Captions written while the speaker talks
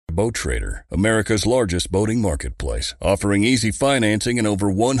Boat Trader, America's largest boating marketplace, offering easy financing and over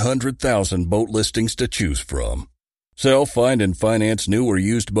 100,000 boat listings to choose from. Sell, find, and finance new or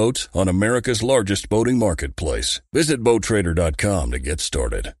used boats on America's largest boating marketplace. Visit BoatTrader.com to get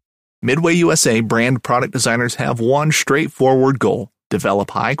started. Midway USA brand product designers have one straightforward goal: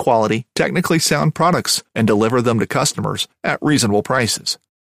 develop high-quality, technically sound products and deliver them to customers at reasonable prices.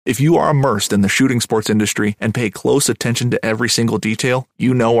 If you are immersed in the shooting sports industry and pay close attention to every single detail,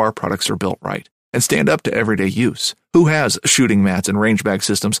 you know our products are built right and stand up to everyday use. Who has shooting mats and range bag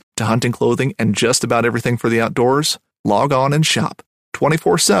systems to hunting clothing and just about everything for the outdoors? Log on and shop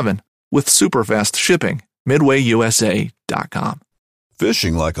 24/7 with super fast shipping. MidwayUSA.com.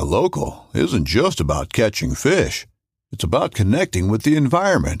 Fishing like a local isn't just about catching fish. It's about connecting with the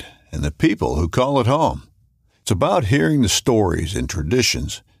environment and the people who call it home. It's about hearing the stories and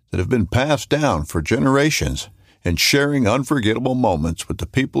traditions that have been passed down for generations and sharing unforgettable moments with the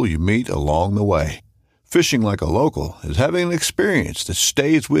people you meet along the way. Fishing like a local is having an experience that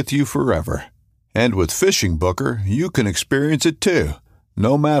stays with you forever. And with Fishing Booker, you can experience it too,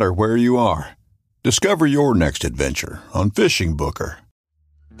 no matter where you are. Discover your next adventure on Fishing Booker.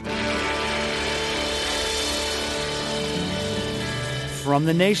 From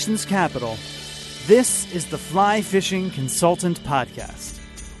the nation's capital, this is the Fly Fishing Consultant Podcast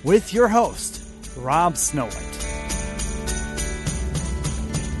with your host, Rob Snowhite.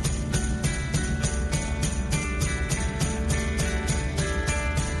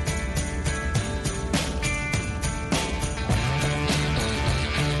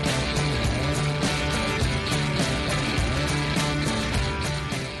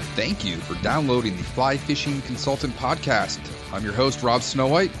 Thank you for downloading the Fly Fishing Consultant Podcast. I'm your host, Rob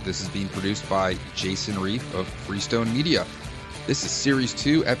Snowhite. This is being produced by Jason Reef of Freestone Media. This is Series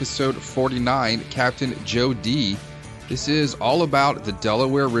 2, Episode 49, Captain Joe D. This is all about the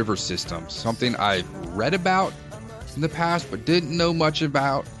Delaware River system, something I've read about in the past but didn't know much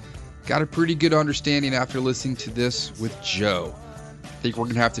about. Got a pretty good understanding after listening to this with Joe. I think we're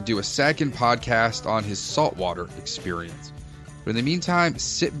going to have to do a second podcast on his saltwater experience. But in the meantime,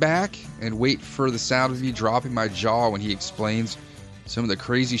 sit back and wait for the sound of me dropping my jaw when he explains some of the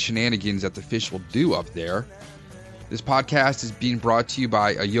crazy shenanigans that the fish will do up there. This podcast is being brought to you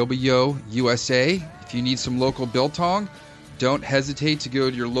by Ayobayo USA. If you need some local biltong, don't hesitate to go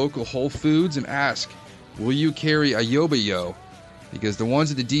to your local Whole Foods and ask, will you carry Ayobayo? Because the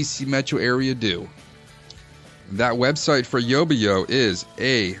ones in the DC metro area do. And that website for Ayobayo is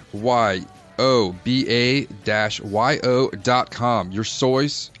ayoba-yo.com.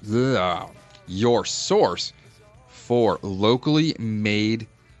 Your source for locally made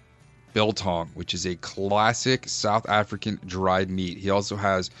biltong, which is a classic South African dried meat. He also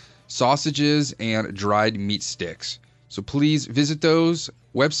has sausages and dried meat sticks. So please visit those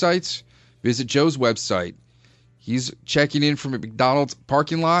websites. Visit Joe's website. He's checking in from a McDonald's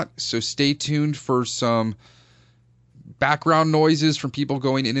parking lot, so stay tuned for some background noises from people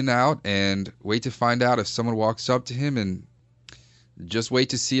going in and out, and wait to find out if someone walks up to him, and just wait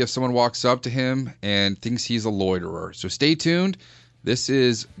to see if someone walks up to him and thinks he's a loiterer. So stay tuned. This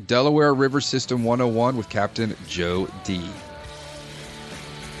is Delaware River System 101 with Captain Joe D.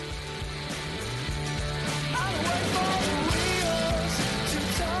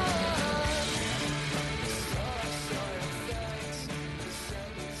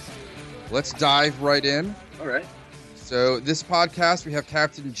 Let's dive right in. All right. So this podcast, we have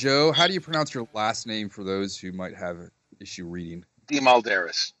Captain Joe. How do you pronounce your last name for those who might have an issue reading?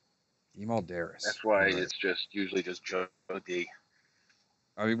 DeMalderis. DeMalderis. That's why right. It's usually just Joe D.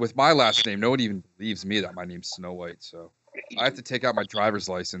 I mean, with my last name, no one even believes me that my name's Snow White. So I have to take out my driver's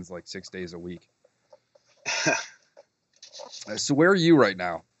license like 6 days a week. So where are you right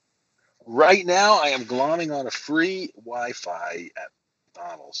now? Right now, I am glomming on a free Wi-Fi at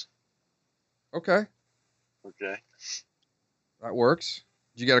McDonald's. Okay. Okay. That works.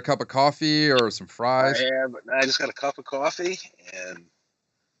 Did you get a cup of coffee or some fries? I just got a cup of coffee and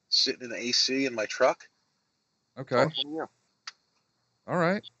sitting in the AC in my truck. Okay. All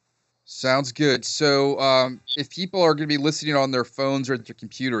right. Sounds good. So if people are going to be listening on their phones or their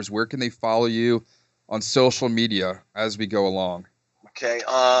computers, where can they follow you on social media as we go along? Okay.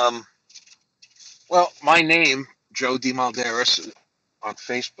 Well, my name, Joe DeMalderis, on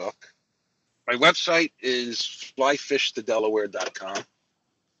Facebook. My website is flyfishtodelaware.com.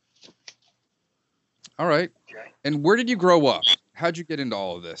 All right. Okay. And where did you grow up? How'd you get into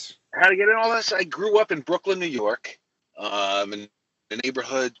all of this? How to get in all this? I grew up in Brooklyn, New York, in the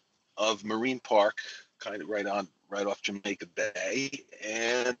neighborhood of Marine Park, kind of right off Jamaica Bay,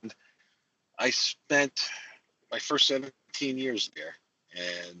 and I spent my first 17 years there.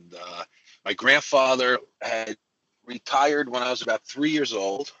 And My grandfather had retired when I was about 3 years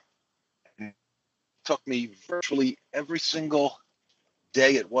old. It took me virtually every single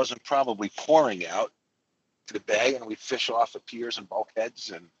day it wasn't probably pouring out to the bay, and we'd fish off of piers and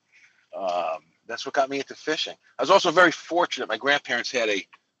bulkheads, and that's what got me into fishing. I was also very fortunate. My grandparents had a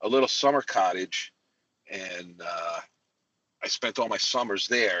little summer cottage, and I spent all my summers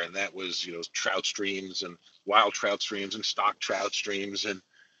there, and that was, trout streams and wild trout streams and stock trout streams and,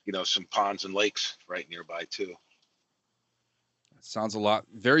 some ponds and lakes right nearby too. Sounds a lot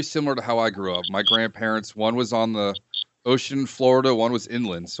very similar to how I grew up. My grandparents, one was on the ocean in Florida, one was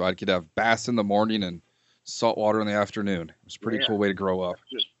inland, so I could have bass in the morning and saltwater in the afternoon. It was a pretty cool way to grow up.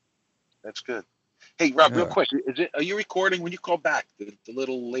 That's good. Hey, Rob, real quick, are you recording? When you call back, the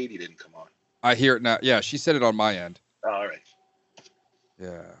little lady didn't come on. I hear it now. Yeah, she said it on my end. Oh, all right.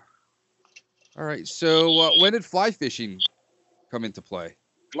 Yeah. All right. So when did fly fishing come into play?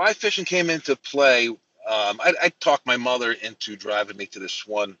 Fly fishing came into play. I talked my mother into driving me to this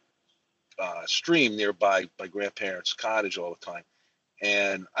one stream nearby my grandparents' cottage all the time.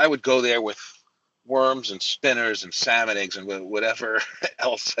 And I would go there with worms and spinners and salmon eggs and whatever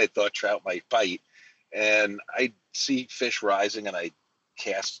else I thought trout might bite. And I'd see fish rising, and I'd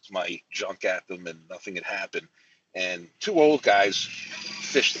cast my junk at them, and nothing had happened. And two old guys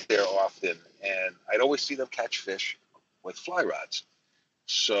fished there often, and I'd always see them catch fish with fly rods.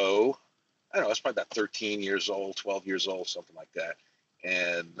 So, I don't know, I was probably about 13 years old, 12 years old, something like that.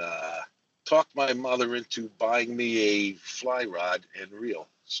 And talked my mother into buying me a fly rod and reel.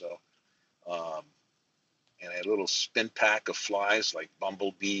 So, and I had a little spin pack of flies like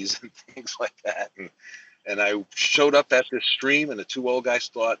bumblebees and things like that. And I showed up at this stream, and the two old guys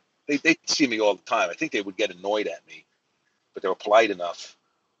thought, they'd see me all the time. I think they would get annoyed at me, but they were polite enough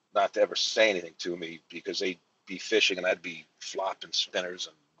not to ever say anything to me, because they'd be fishing and I'd be flopping spinners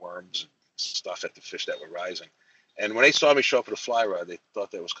and worms and stuff at the fish that were rising. And when they saw me show up with a fly rod, they thought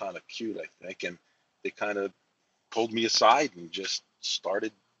that was kind of cute, I think. And they kind of pulled me aside and just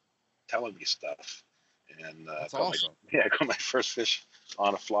started telling me stuff. And that's awesome. I got my first fish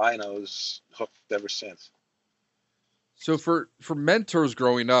on a fly, and I was hooked ever since. So for mentors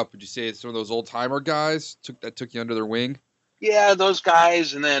growing up, would you say it's some of those old timer guys took you under their wing? Yeah, those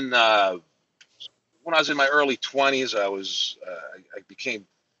guys. And then when I was in my early 20s, I became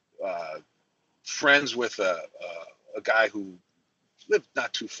friends with a guy who lived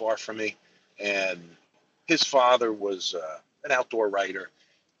not too far from me, and his father was an outdoor writer.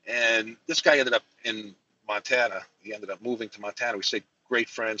 And this guy ended up in Montana. He ended up moving to Montana. We stayed great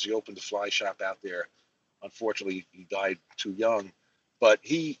friends. He opened a fly shop out there. Unfortunately, he died too young, but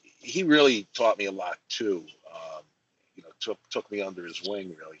he really taught me a lot too. Took me under his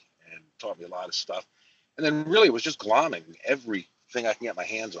wing really, and taught me a lot of stuff. And then really was just glomming everything I can get my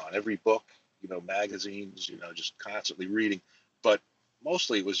hands on, every book, magazines, just constantly reading. But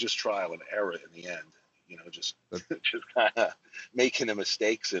mostly it was just trial and error in the end. Just kind of making the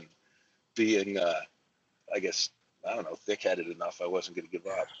mistakes and being, I guess, I don't know, thick-headed enough I wasn't going to give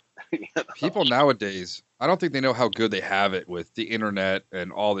up. People nowadays, I don't think they know how good they have it with the internet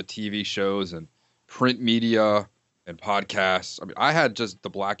and all the TV shows and print media and podcasts. I mean, I had just the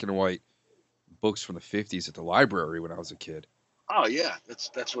black and white books from the 50s at the library when I was a kid. Oh yeah,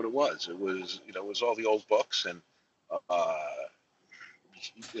 that's what it was. It was, it was all the old books and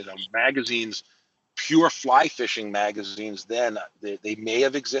magazines. Pure fly fishing magazines then, they may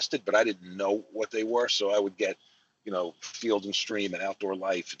have existed, but I didn't know what they were. So I would get, Field and Stream and Outdoor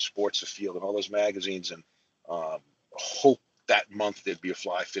Life and Sports Afield and all those magazines, and hope that month there'd be a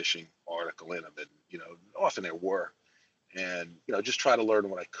fly fishing article in them. And, often there were. And, just try to learn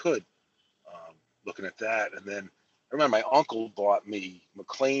what I could looking at that. And then I remember my uncle bought me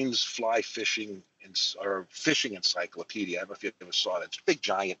McLean's Fly Fishing or Fishing Encyclopedia. I don't know if you ever saw that. It's a big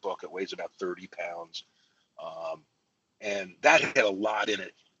giant book. It weighs about 30 pounds. And that had a lot in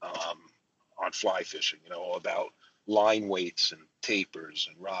it on fly fishing, all about line weights and tapers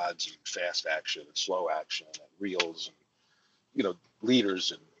and rods and fast action and slow action and reels and,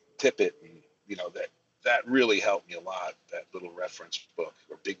 leaders and tippet. And, that really helped me a lot, that little reference book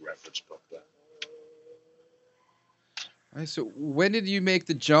or big reference book. All right, so when did you make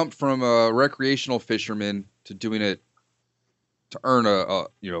the jump from a recreational fisherman to doing it to earn a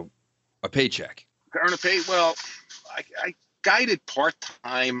paycheck? To earn a pay? Well, I guided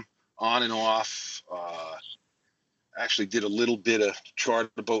part-time on and off. Actually did a little bit of charter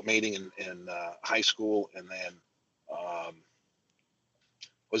boat mating in high school, and then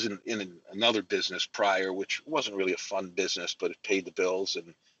was in another business prior, which wasn't really a fun business, but it paid the bills.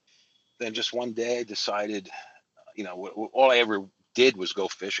 And then just one day I decided, all I ever did was go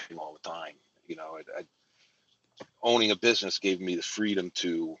fishing all the time. Owning a business gave me the freedom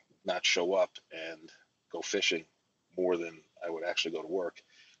to not show up and go fishing more than I would actually go to work.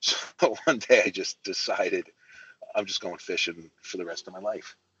 So one day I just decided I'm just going fishing for the rest of my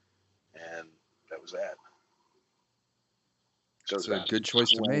life. And that was that. So it's a good choice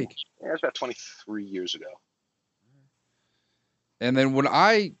to make. Yeah, it was about 23 years ago. And then when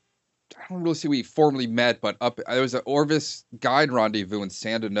I don't really see we formally met, but there was an Orvis guide rendezvous in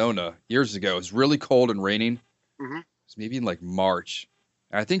Santa Nona years ago. It was really cold and raining. Mm-hmm. It was maybe in like March.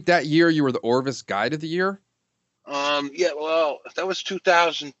 And I think that year you were the Orvis guide of the year. Yeah, well, that was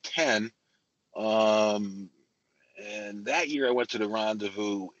 2010. And that year I went to the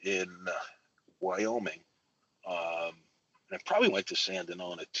rendezvous in Wyoming. And I probably went to Santa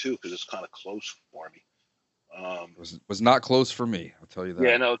Nona too, because it's kind of close for me. Was not close for me, I'll tell you that.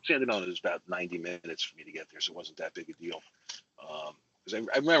 Yeah, no, Santa Nona is about 90 minutes for me to get there, so it wasn't that big a deal. Because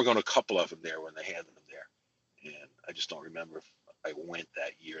I remember going to a couple of them there when they had them there, and I just don't remember if I went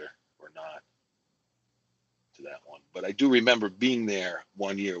that year or not to that one. But I do remember being there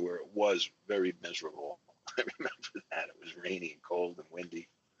one year where it was very miserable. I remember that. It was rainy and cold and windy.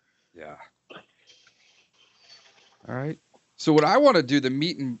 Yeah. All right. So what I want to do, the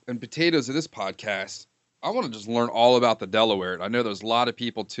meat and potatoes of this podcast, I want to just learn all about the Delaware. I know there's a lot of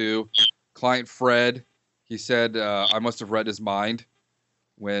people too. Client Fred, he said I must have read his mind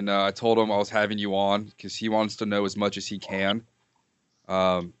when I told him I was having you on because he wants to know as much as he can.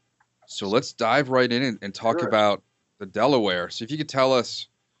 So let's dive right in and talk about the Delaware. So if you could tell us,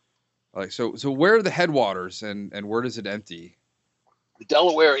 so where are the headwaters and where does it empty? The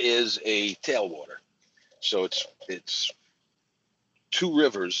Delaware is a tailwater. So it's two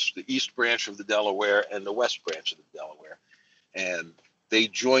rivers, the east branch of the Delaware and the west branch of the Delaware. And they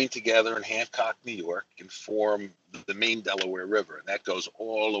join together in Hancock, New York, and form the main Delaware River. And that goes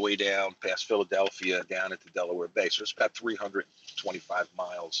all the way down past Philadelphia, down into Delaware Bay. So it's about 325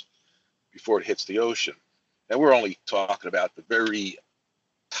 miles before it hits the ocean. And we're only talking about the very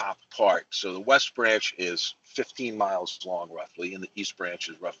top part. So the west branch is 15 miles long, roughly, and the east branch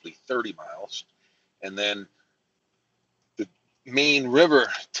is roughly 30 miles. And then the main river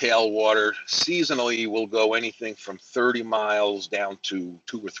tailwater seasonally will go anything from 30 miles down to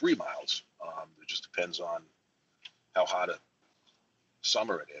 2 or 3 miles. It just depends on how hot a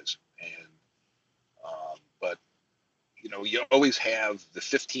summer it is. And but you always have the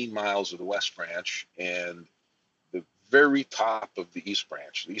 15 miles of the west branch and the very top of the east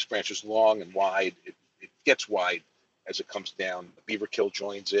branch. The east branch is long and wide. It gets wide as it comes down. The Beaverkill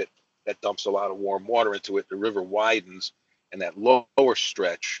joins it. That dumps a lot of warm water into it. The river widens, and that lower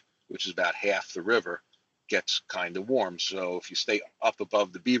stretch, which is about half the river, gets kind of warm. So if you stay up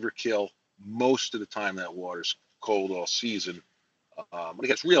above the Beaverkill, most of the time that water's cold all season. When it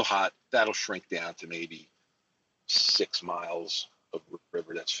gets real hot, that'll shrink down to maybe 6 miles of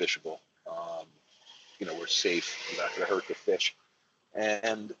river that's fishable. We're safe. We're not going to hurt the fish.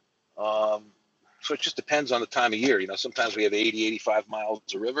 And so it just depends on the time of year. Sometimes we have 80, 85 miles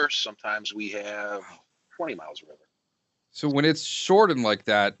of river. Sometimes we have 20 miles of river. So when it's shortened like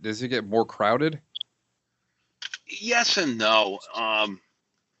that, does it get more crowded? Yes and no.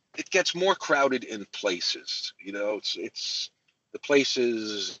 It gets more crowded in places. It's the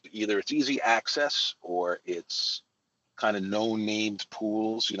places, either it's easy access or it's kind of no-named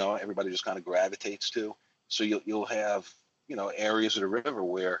pools, everybody just kind of gravitates to. So you'll have, areas of the river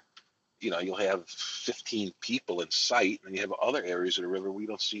where, you'll have 15 people in sight, and you have other areas of the river where you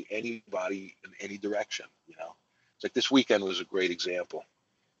don't see anybody in any direction. It's like this weekend was a great example.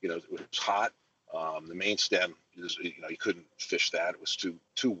 It was hot. The main stem is, you couldn't fish that. It was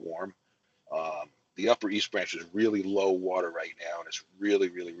too warm. The upper east branch is really low water right now, and it's really,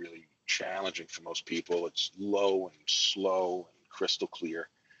 really, really challenging for most people. It's low and slow and crystal clear.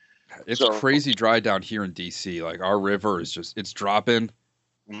 It's crazy dry down here in DC. Like our river is it's dropping.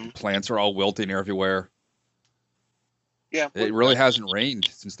 Mm-hmm. Plants are all wilting everywhere. Yeah, it really hasn't rained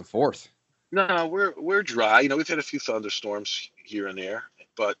since the 4th. No, we're dry. We've had a few thunderstorms here and there,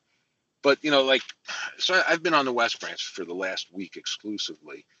 but so I've been on the West Branch for the last week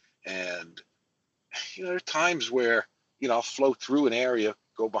exclusively, and there are times where I'll flow through an area,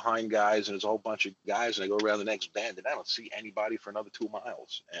 go behind guys, and there's a whole bunch of guys, and I go around the next bend, and I don't see anybody for another 2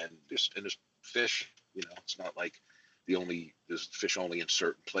 miles, and there's fish. It's not like there's fish only in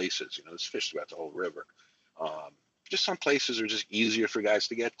certain places. There's fish throughout the whole river. Just some places are just easier for guys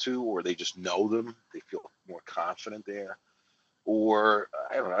to get to, or they just know them. They feel more confident there. Or,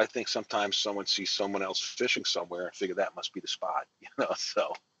 I don't know, I think sometimes someone sees someone else fishing somewhere and figure that must be the spot,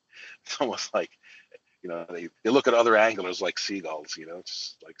 So it's almost like they look at other anglers like seagulls.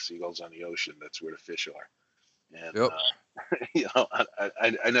 It's like seagulls on the ocean. That's where the fish are. And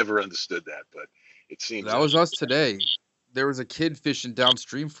I never understood that, but it seems that was us today. There was a kid fishing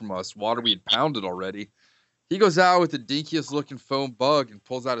downstream from us, water we had pounded already. He goes out with the dinkiest looking foam bug and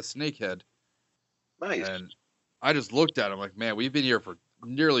pulls out a snakehead. Nice. And I just looked at him like, man, we've been here for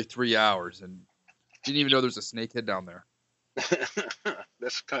nearly 3 hours and didn't even know there's a snakehead down there.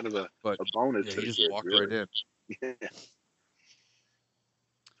 That's kind of a bonus. Yeah, he just walked right in. Yeah.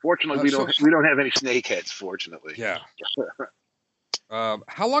 Fortunately, we don't have any snakeheads. Fortunately. Yeah.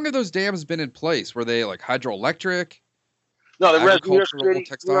 How long have those dams been in place? Were they like hydroelectric? No, the New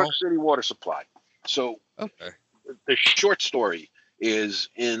textile? York City water supply. So okay. The short story is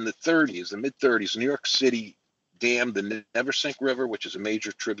in the mid-30s, New York City dammed the Neversink River, which is a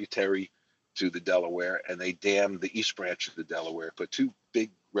major tributary to the Delaware, and they dammed the East Branch of the Delaware, put two big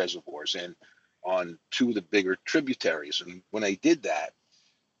reservoirs in on two of the bigger tributaries. And when they did that,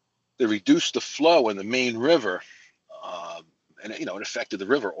 they reduced the flow in the main river, and it affected the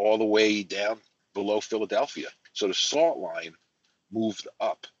river all the way down below Philadelphia. So the salt line moved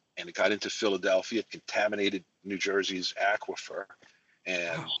up, and it got into Philadelphia. It contaminated New Jersey's aquifer,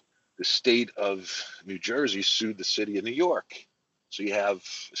 and the state of New Jersey sued the city of New York. So you have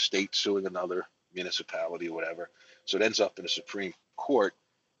a state suing another municipality or whatever. So it ends up in the Supreme Court,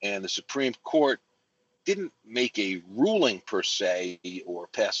 and the Supreme Court didn't make a ruling per se or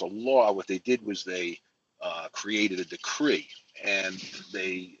pass a law. What they did was they created a decree, and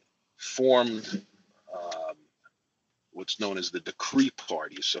they formed what's known as the decree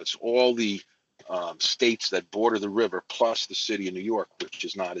parties. So it's all the states that border the river plus the city of New York, which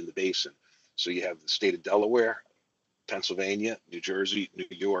is not in the basin. So you have the state of Delaware, Pennsylvania, New Jersey, New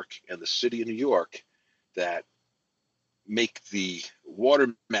York, and the city of New York that make the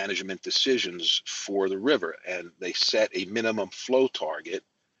water management decisions for the river, and they set a minimum flow target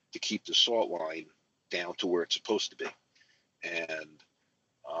to keep the salt line down to where it's supposed to be. And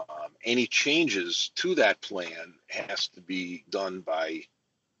any changes to that plan has to be done by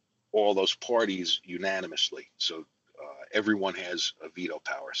all those parties unanimously. So everyone has a veto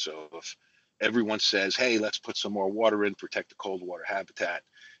power. So if everyone says, hey, let's put some more water in, protect the cold water habitat,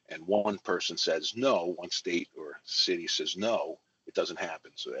 and one person says no, one state or city says no, it doesn't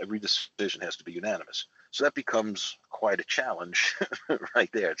happen. So every decision has to be unanimous. So that becomes quite a challenge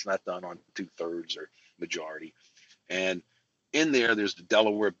right there. It's not done on 2/3 or majority. And in there's the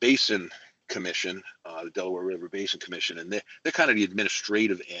Delaware Basin Commission, the Delaware River Basin Commission, and they're kind of the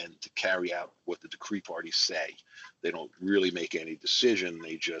administrative end to carry out what the decree parties say. They don't really make any decision.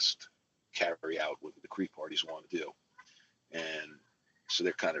 They just carry out what the decree parties want to do. And so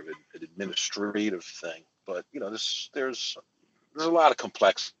they're kind of an administrative thing. But, there's a lot of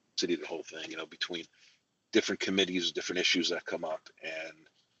complexity to the whole thing, between different committees, different issues that come up, and,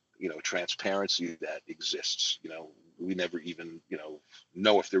 transparency that exists. We never even,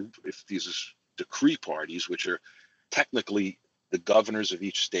 know if these decree parties, which are technically the governors of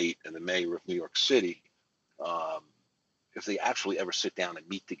each state and the mayor of New York City, if they actually ever sit down and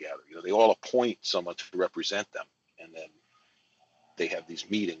meet together. They all appoint someone to represent them, and then they have these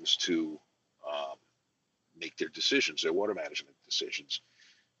meetings to make their decisions, their water management decisions.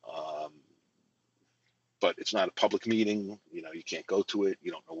 But it's not a public meeting. You can't go to it.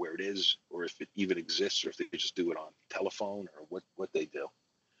 You don't know where it is, or if it even exists, or if they just do it on telephone, or what they do.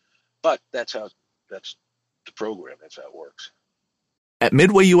 But that's the program. That's how it works. At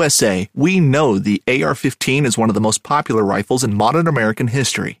Midway USA, we know the AR-15 is one of the most popular rifles in modern American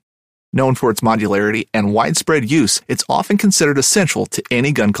history. Known for its modularity and widespread use, it's often considered essential to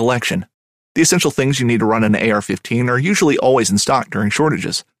any gun collection. The essential things you need to run an AR-15 are usually always in stock during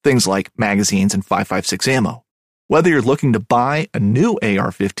shortages, things like magazines and 5.56 ammo. Whether you're looking to buy a new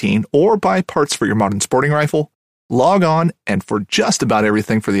AR-15 or buy parts for your modern sporting rifle, log on, and for just about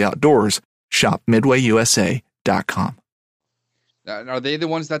everything for the outdoors, shop MidwayUSA.com. Now, are they the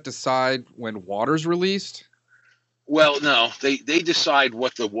ones that decide when water's released? Well, no, they decide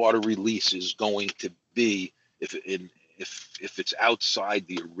what the water release is going to be if it's outside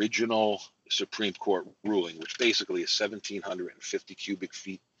the original Supreme Court ruling, which basically is 1,750 cubic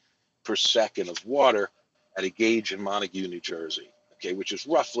feet per second of water at a gauge in Montague, New Jersey, okay, which is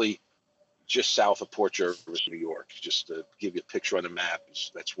roughly just south of Port Jervis, New York. Just to give you a picture on the map,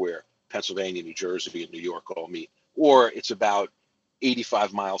 that's where Pennsylvania, New Jersey, and New York all meet. Or it's about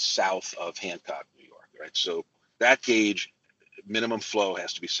 85 miles south of Hancock, New York, right? So that gauge, minimum flow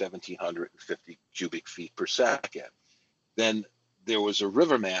has to be 1,750 cubic feet per second. Then there was a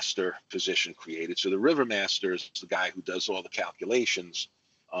rivermaster position created. So the rivermaster is the guy who does all the calculations,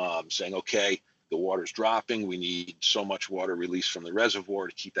 saying, okay, the water's dropping. We need so much water released from the reservoir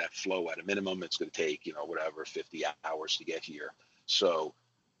to keep that flow at a minimum. It's going to take, 50 hours to get here. So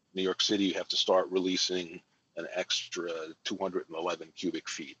New York City, you have to start releasing an extra 211 cubic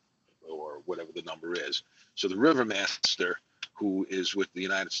feet or whatever the number is. So the river master, who is with the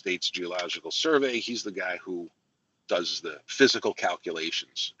United States Geological Survey, he's the guy who does the physical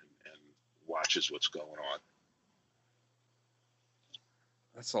calculations and watches what's going on.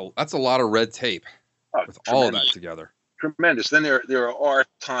 That's a lot of red tape with all of that together. Tremendous. Then there are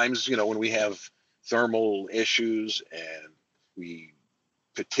times, when we have thermal issues and we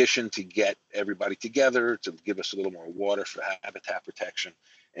petition to get everybody together to give us a little more water for habitat protection,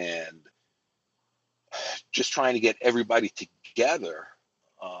 and just trying to get everybody together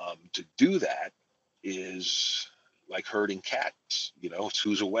to do that is like herding cats. It's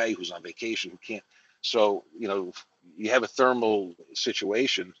who's away, who's on vacation, who can't. So, you have a thermal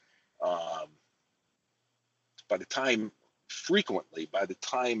situation. By the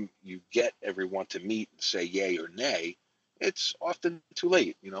time you get everyone to meet and say yay or nay, it's often too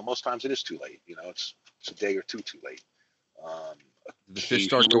late. Most times it is too late. It's a day or two too late. Did the fish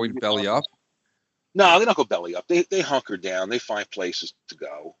start going belly up? No, they don't go belly up. They hunker down. They find places to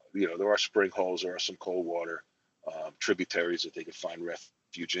go. There are spring holes. There are some cold water tributaries that they can find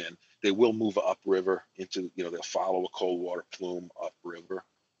refuge in. They will move upriver into, they'll follow a cold water plume upriver.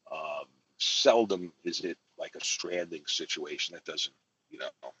 Seldom is it like a stranding situation. That doesn't,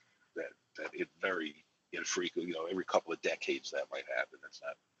 that it very infrequent, every couple of decades that might happen. That's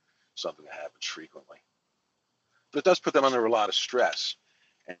not something that happens frequently. But it does put them under a lot of stress.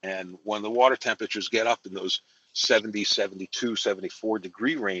 And when the water temperatures get up in those 70, 72, 74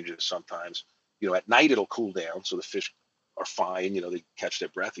 degree ranges sometimes, at night it'll cool down, so the fish are fine, they catch their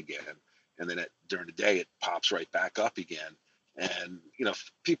breath again. And then during the day, it pops right back up again. And,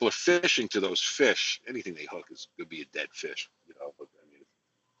 people are fishing to those fish. Anything they hook is going to be a dead fish, but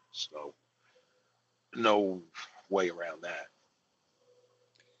there's no way around that.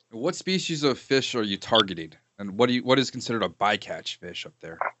 What species of fish are you targeting? And what is considered a bycatch fish up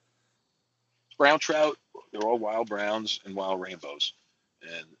there? Brown trout, they're all wild browns and wild rainbows.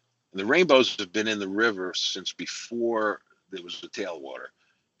 And the rainbows have been in the river since before there was the tailwater.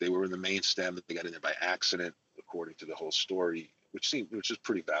 They were in the main stem. They got in there by accident, according to the whole story, which is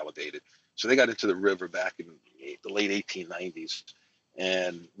pretty validated. So they got into the river back in the late 1890s.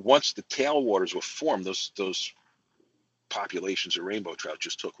 And once the tailwaters were formed, those populations of rainbow trout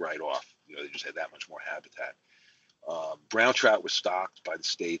just took right off. They just had that much more habitat. Brown trout was stocked by the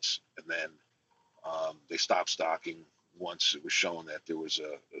states, and then they stopped stocking once it was shown that there was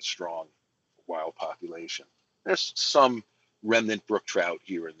a strong wild population. There's some remnant brook trout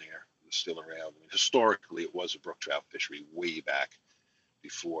here and there still around. Historically, it was a brook trout fishery way back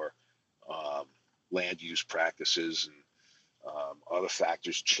before land use practices and other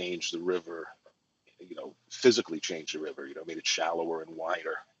factors changed the river, physically changed the river, made it shallower and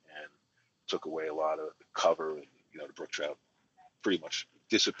wider and took away a lot of the cover. And, the brook trout pretty much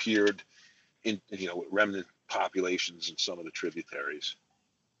disappeared in, with remnant populations in some of the tributaries.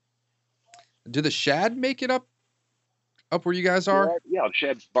 Do the shad make it up where you guys are? Yeah, the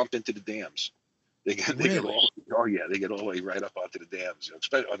shad bump into the dams. They get all the way right up onto the dams.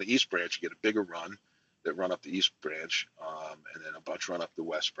 Especially on the East Branch, you get a bigger run that run up the East Branch, and then a bunch run up the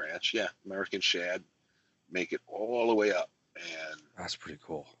West Branch. Yeah, American shad make it all the way up, and that's pretty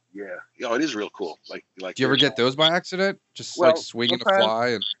cool. Yeah, it is real cool. Like. Do you ever get those by accident? Just like swinging a fly,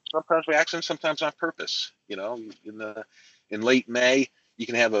 and sometimes by accident, sometimes on purpose. In late May, you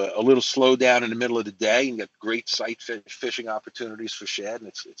can have a little slowdown in the middle of the day and get great sight fishing opportunities for shad, and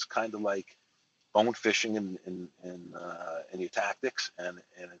it's kind of like bone fishing in your tactics, and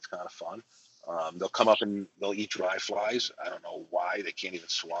it's kind of fun. They'll come up and they'll eat dry flies. I don't know why. They can't even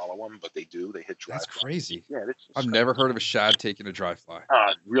swallow them, but they do. They hit dry flies. That's crazy. Yeah, I've never heard of a shad taking a dry fly.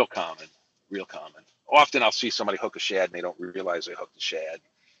 Real common. Often I'll see somebody hook a shad and they don't realize they hooked a shad.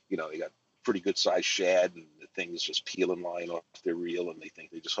 They got pretty good sized shad and the thing is just peeling line off their reel and they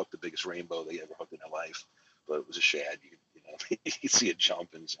think they just hooked the biggest rainbow they ever hooked in their life. But it was a shad. You see it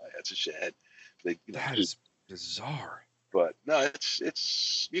jump and say, that's a shad. That is bizarre. But no,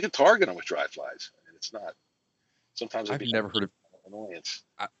 it's you can target them with dry flies, and it's not. Sometimes I've never heard of annoyance.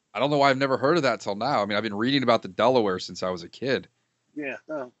 I don't know why I've never heard of that till now. I mean, I've been reading about the Delaware since I was a kid. Yeah,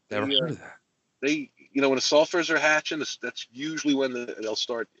 no, never heard of that. They, when the sulfurs are hatching, that's usually when they'll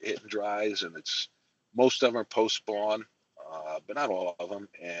start hitting dries, and most of them are post spawn, but not all of them,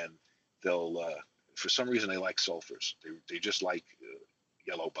 and they'll for some reason they like sulfurs. They just like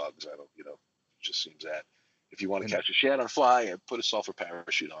yellow bugs. It just seems that. If you want to catch a shad on a fly, put a sulfur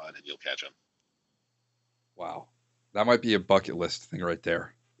parachute on and you'll catch them. Wow. That might be a bucket list thing right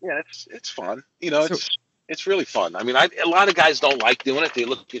there. Yeah, it's fun. You know, So, it's really fun. I mean, a lot of guys don't like doing it. They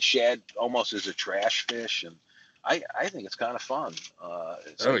look at shad almost as a trash fish, and I think it's kind of fun.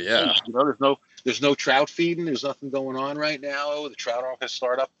 It's oh like, hey, yeah. you know, there's no trout feeding. There's nothing going on right now. The trout aren't going to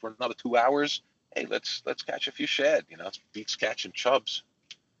start up for another 2 hours. Hey, let's catch a few shad. You know, it beats catching chubs.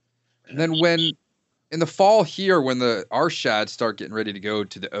 And then when in the fall here, when our shad start getting ready to go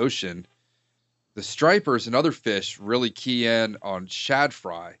to the ocean, the stripers and other fish really key in on shad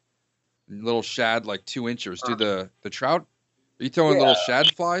fry. Little shad like 2 inches. Do the trout? Are you throwing little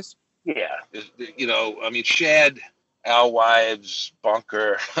shad flies? Yeah, you know, I mean, shad, alewives,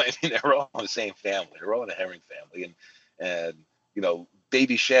 bunker. I mean, they're all in the same family. They're all in the herring family, and you know,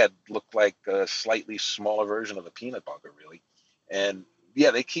 baby shad look like a slightly smaller version of a peanut bunker, really. And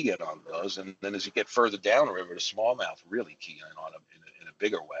yeah, they key in on those, and then as you get further down the river, the smallmouth really key in on them in a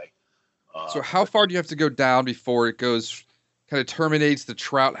bigger way. So how far do you have to go down before it goes, kind of terminates the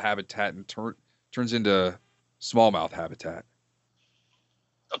trout habitat and turns into smallmouth habitat?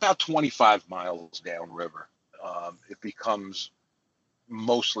 About 25 miles downriver, it becomes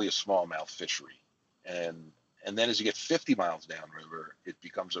mostly a smallmouth fishery, and then as you get 50 miles downriver, it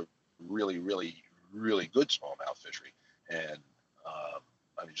becomes a really, really, really good smallmouth fishery, and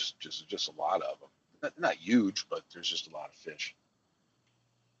I mean, just a lot of them. Not huge, but there's just a lot of fish.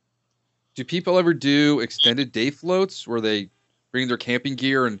 Do people ever do extended day floats where they bring their camping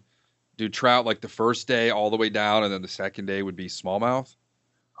gear and do trout like the first day all the way down, and then the second day would be smallmouth?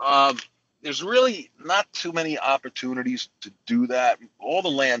 There's really not too many opportunities to do that. All the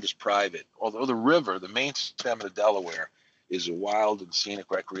land is private, although the river, the main stem of the Delaware, is a wild and scenic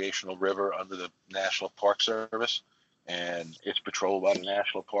recreational river under the National Park Service, and it's patrolled by the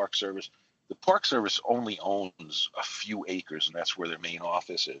National Park Service. The Park Service only owns a few acres, and that's where their main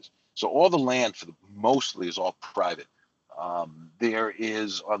office is. So all the land mostly is all private. There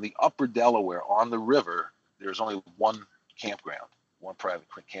is on the upper Delaware, on the river, there's only one campground, one private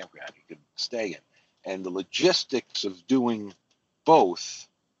campground you can stay in. And the logistics of doing both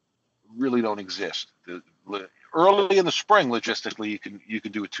really don't exist. Early in the spring, logistically, you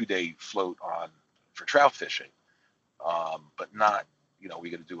can do a 2-day float for trout fishing, but not, you know, we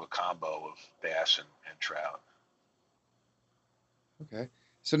got to do a combo of bass and trout. Okay.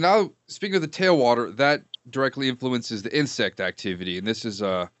 So now, speaking of the tailwater, that directly influences the insect activity, and this is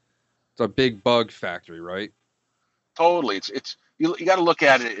it's a big bug factory, right? Totally. It's you got to look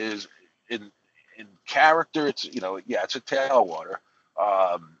at it as in character. It's, you know, yeah, it's a tailwater,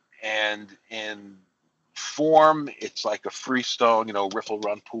 and in form, it's like a freestone, you know, riffle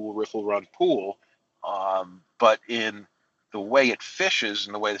run pool. But in the way it fishes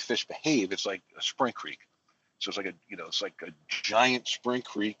and the way the fish behave, it's like a spring creek. So it's like it's like a giant spring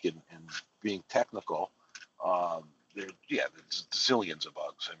creek, and being technical, there's zillions of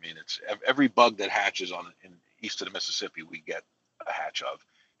bugs. I mean, it's every bug that hatches in east of the Mississippi, we get a hatch of,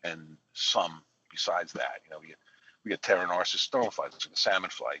 and some besides that. You know, we get Pteronarcis stoneflies, it's like a salmon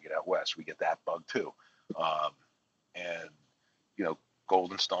fly you get out west. We get that bug too, and you know,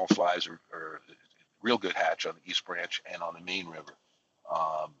 golden stoneflies are real good hatch on the East Branch and on the main river.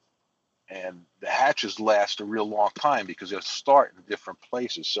 And the hatches last a real long time because they'll start in different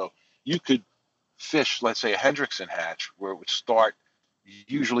places. So you could fish, let's say, a Hendrickson hatch, where it would start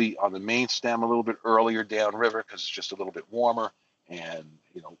usually on the main stem a little bit earlier downriver because it's just a little bit warmer, and,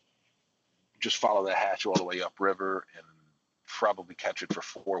 you know, just follow the hatch all the way upriver and probably catch it for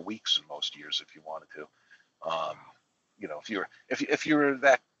 4 weeks in most years if you wanted to. You know, if you're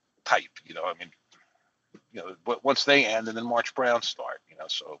that type, you know, I mean, you know, but once they end, and then March Browns start, you know,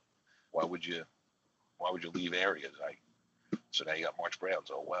 so why would you leave areas? So now you got March Browns.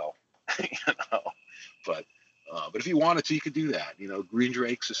 Oh well, you know. But if you wanted to, you could do that. You know, green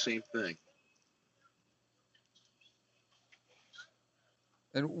drake's the same thing.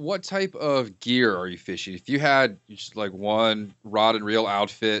 And what type of gear are you fishing? If you had just like one rod and reel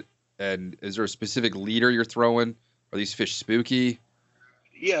outfit, and is there a specific leader you're throwing? Are these fish spooky?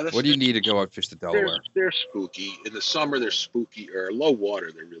 Yeah. What do you need to go out and fish the Delaware? They're spooky. In the summer, they're spooky, or low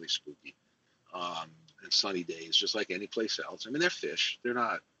water, they're really spooky. And sunny days, just like any place else. I mean, they're fish. They're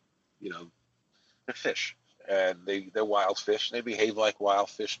not, you know, they're fish. And they're wild fish. They behave like wild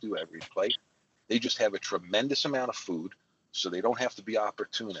fish do every place. They just have a tremendous amount of food, so they don't have to be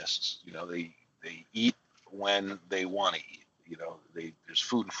opportunists. You know, they eat when they want to eat. You know, there's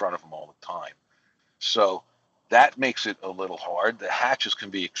food in front of them all the time. So that makes it a little hard. The hatches can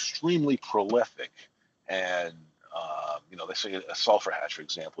be extremely prolific, and you know, they say a sulfur hatch, for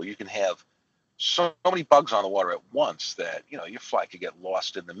example, you can have so many bugs on the water at once that, you know, your fly could get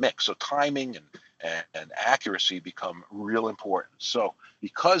lost in the mix. So timing and accuracy become real important. So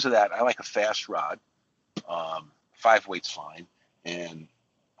because of that, I like a fast rod. 5 weight's fine, and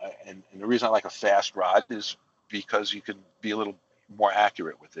the reason I like a fast rod is because you can be a little more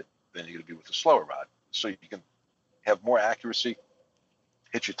accurate with it than you're going to be with a slower rod. So you can have more accuracy,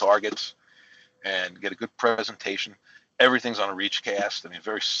 hit your targets, and get a good presentation. Everything's on a reach cast. I mean,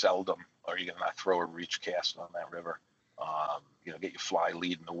 very seldom are you going to not throw a reach cast on that river. Get your fly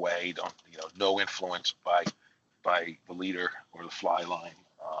leading the way. Don't, no influence by the leader or the fly line.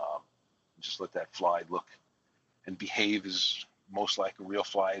 Just let that fly look and behave as most like a real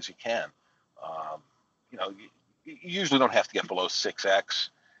fly as you can. You usually don't have to get below 6x.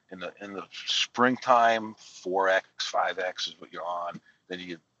 In the springtime, 4x, 5x is what you're on. Then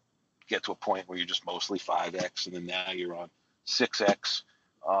you get to a point where you're just mostly 5x, and then now you're on 6x.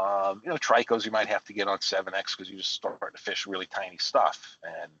 Tricos you might have to get on 7x because you just start to fish really tiny stuff,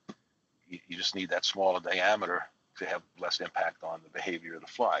 and you just need that smaller diameter to have less impact on the behavior of the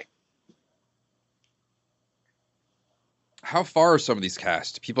fly. How far are some of these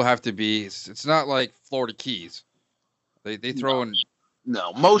casts? People have to be. It's not like Florida Keys. They throw in.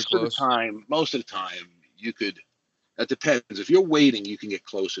 No, most of the time you could. That depends. If you're wading, you can get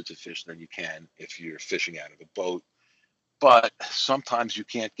closer to fish than you can if you're fishing out of a boat. But sometimes you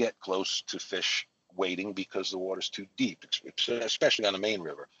can't get close to fish wading because the water's too deep, especially on the main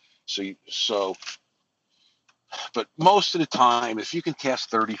river. But most of the time, if you can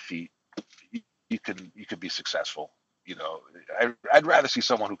cast 30 feet, you could be successful. I'd rather see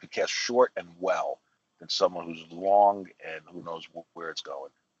someone who could cast short and well than someone who's long and who knows where it's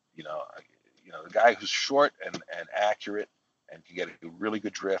going. The guy who's short and accurate and can get a really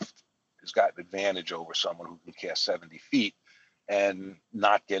good drift has got an advantage over someone who can cast 70 feet and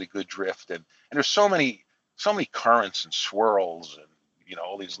not get a good drift. And there's so many currents and swirls and,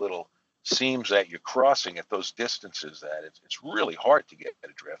 all these little seams that you're crossing at those distances that it's really hard to get a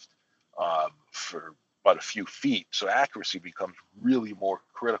drift for but a few feet. So accuracy becomes really more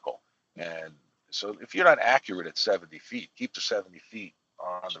critical. And so if you're not accurate at 70 feet, keep the 70 feet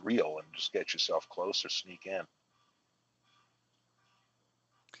on the reel and just get yourself close or sneak in.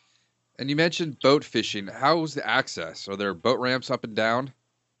 And you mentioned boat fishing. How's the access? Are there boat ramps up and down?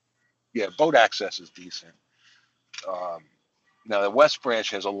 Yeah, boat access is decent. The West Branch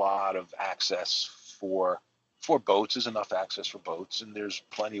has a lot of access for boats. There's enough access for boats, and there's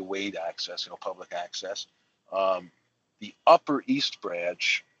plenty of wade access, public access. The Upper East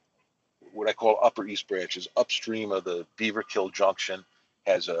Branch, what I call Upper East Branch, is upstream of the Beaverkill Junction,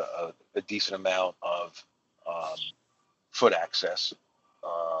 has a decent amount of foot access,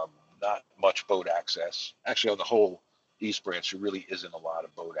 not much boat access. Actually, on the whole East Branch, there really isn't a lot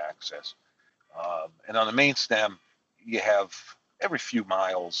of boat access. And on the main stem, you have every few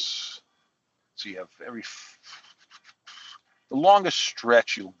miles. So you have the longest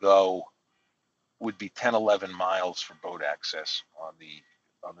stretch you'll go would be 10, 11 miles for boat access on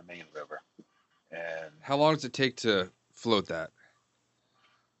the main river. And how long does it take to float that?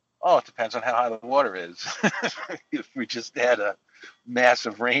 Oh, it depends on how high the water is. If we just had a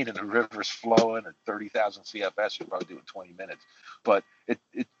massive rain and the river's flowing at 30,000 CFS, you'll probably do it in 20 minutes. But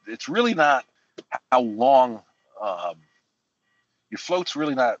it's really not how long your float's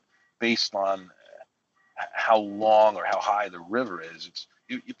really not based on how long or how high the river is. It's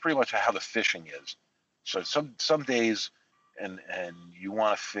you pretty much how the fishing is. So some days and you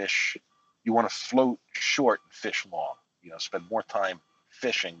want to float short and fish long. Spend more time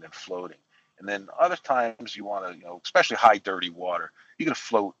fishing than floating. And then other times you want to, especially high dirty water, you're going to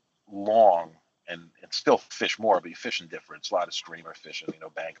float long and still fish more, but you're fishing different. It's a lot of streamer fishing,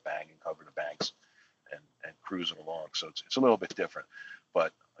 bank banging, cover the banks and cruising along. So it's a little bit different.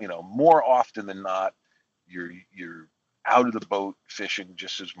 But, more often than not, you're out of the boat fishing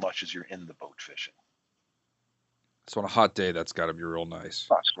just as much as you're in the boat fishing. So on a hot day, that's got to be real nice.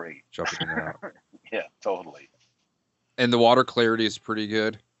 That's great. Jumping in and out. Yeah, totally. And the water clarity is pretty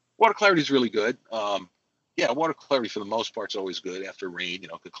good? Water clarity is really good. Water clarity for the most part is always good. After rain, it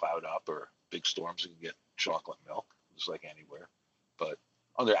could cloud up, or big storms, you can get chocolate milk, just like anywhere. But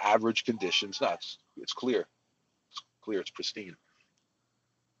under average conditions, it's clear. It's clear, it's pristine.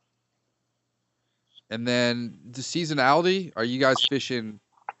 And then the seasonality, are you guys fishing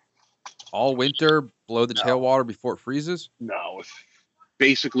all winter below the tailwater before it freezes? No.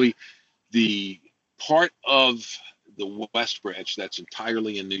 Basically, the part of the West Branch that's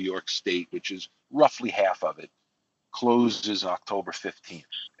entirely in New York State, which is roughly half of it, closes October 15th.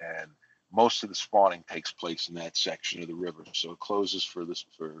 And most of the spawning takes place in that section of the river. So it closes for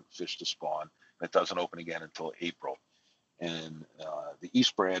fish to spawn. And it doesn't open again until April. And the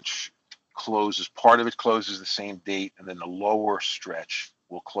East Branch closes. Part of it closes the same date, and then the lower stretch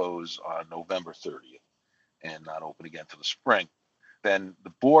will close on November 30th and not open again till the spring. Then the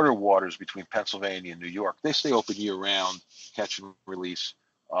border waters between Pennsylvania and New York, they stay open year round, catch and release.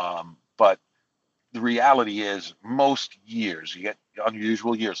 But the reality is most years, you get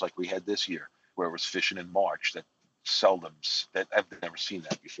unusual years like we had this year, where it was fishing in March. That I've never seen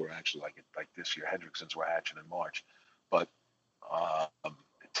that before, actually, like this year. Hendrickson's were hatching in March. But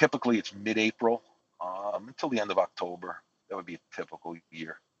typically it's mid-April until the end of October. That would be a typical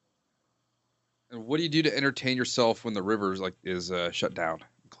year. And what do you do to entertain yourself when the river is shut down,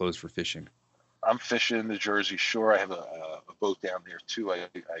 closed for fishing? I'm fishing the Jersey Shore. I have a boat down there too. I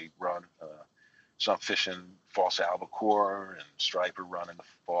run. So I'm fishing false albacore and striper run in the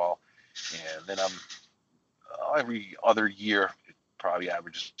fall, and then I'm every other year it probably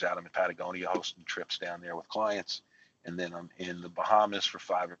averages out. I'm in Patagonia hosting trips down there with clients, and then I'm in the Bahamas for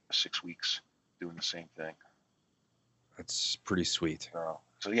 5 or 6 weeks doing the same thing. That's pretty sweet.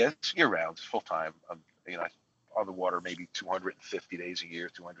 So yeah, it's year round. It's full time. I'm on the water maybe 250 days a year,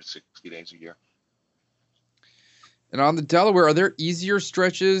 260 days a year. And on the Delaware, are there easier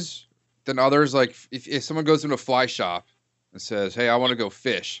stretches than others? Like if someone goes into a fly shop and says, "Hey, I want to go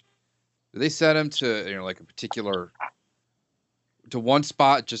fish," do they send them to like a particular to one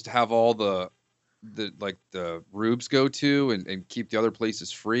spot just to have all the rubes go to and keep the other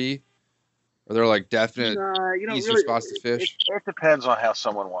places free? Are there like definite easier spots to fish? It depends on how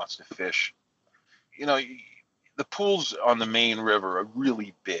someone wants to fish. The pools on the main river are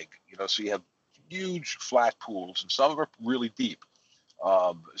really big. So you have huge flat pools, and some of them are really deep.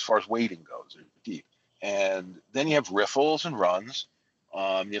 As far as wading goes, they're deep. And then you have riffles and runs.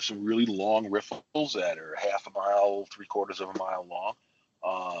 You have some really long riffles that are half a mile, 3/4 of a mile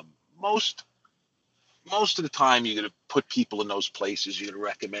long. Most of the time, you're going to put people in those places. You're going to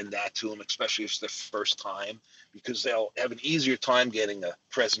recommend that to them, especially if it's their first time, because they'll have an easier time getting a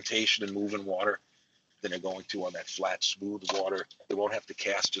presentation and moving water than they're going to on that flat, smooth water. They won't have to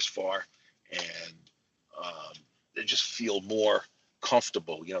cast as far, and they just feel more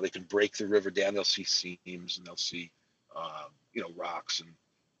comfortable. They can break the river down. They'll see seams and they'll see, rocks and,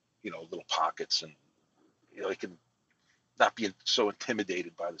 little pockets, and, they can not be so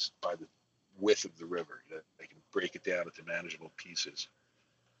intimidated by the width of the river. They can break it down into manageable pieces.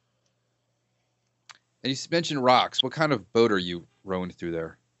 And you mentioned rocks. What kind of boat are you rowing through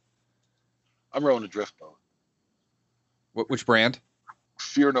there? I'm rowing a drift boat. Which brand?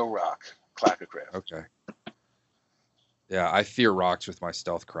 Fear No Rock, Clackacraft. Okay. Yeah, I fear rocks with my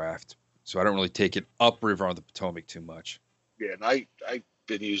Stealth Craft, so I don't really take it upriver on the Potomac too much. Yeah, and I've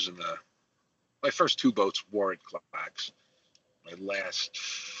been using my first 2 boats weren't Clacks. My last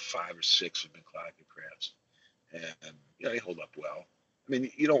 5 or 6 have been Clackacrafts, and they hold up well. I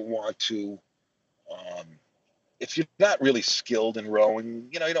mean, you don't want to, if you're not really skilled in rowing,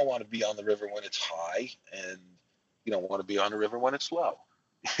 you don't want to be on the river when it's high, and you don't want to be on the river when it's low.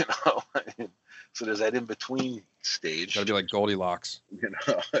 So there's that in between stage. Gotta be like Goldilocks.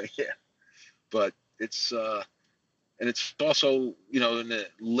 Yeah. But it's and it's also, in the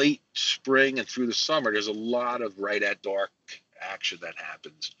late spring and through the summer, there's a lot of right at dark action that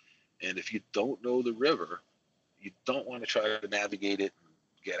happens. And if you don't know the river, you don't want to try to navigate it and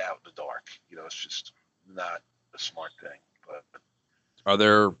get out in the dark. It's just not a smart thing. But are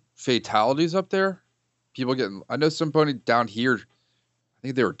there fatalities up there? People I know somebody down here, I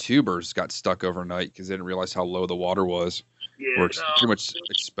think they were tubers, got stuck overnight because they didn't realize how low the water was. Yeah, pretty much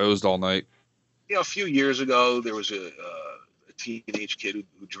exposed all night. A few years ago, there was a teenage kid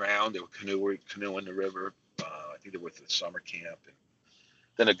who drowned. They were canoeing the river. I think they were at the summer camp. And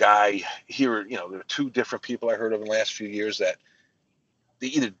then a guy here, there are 2 different people I heard of in the last few years that they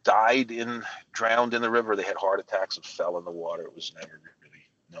either drowned in the river, or they had heart attacks and fell in the water. It was never really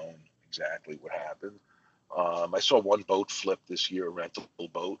known exactly what happened. I saw one boat flip this year, a rental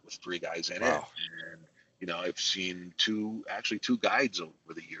boat with 3 guys in it. And, I've seen 2 guides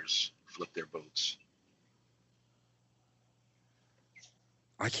over the years flip their boats.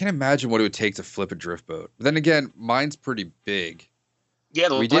 I can't imagine what it would take to flip a drift boat. But then again, mine's pretty big. Yeah,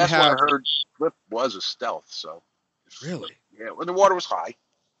 the last one I heard flip was a Stealth. So really, yeah, when the water was high,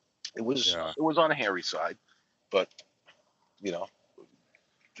 it was on a hairy side, but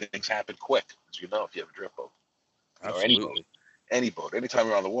things happen quick, as if you have a drift boat. Absolutely. Any boat, anytime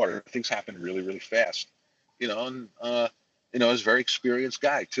you're on the water, things happen really, really fast. And he's a very experienced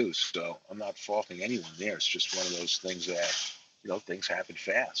guy too, so I'm not faulting anyone there. It's just one of those things that, things happen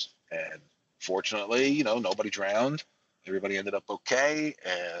fast. And fortunately, nobody drowned. Everybody ended up okay,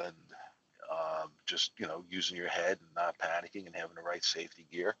 and just, using your head and not panicking and having the right safety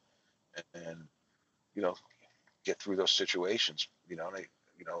gear. and get through those situations.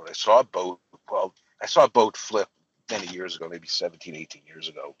 I saw a boat. Well, I saw a boat flip many years ago, maybe 17, 18 years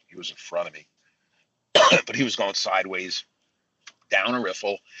ago. He was in front of me, but he was going sideways down a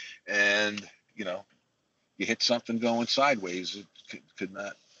riffle, and you hit something going sideways, it could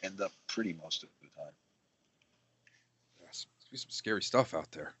not end up pretty most of the time. Yes, there's some scary stuff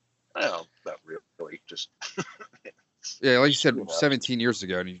out there. Well, not really, just yeah, like you said, 17 years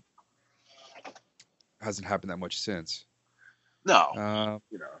ago, and it hasn't happened that much since. No,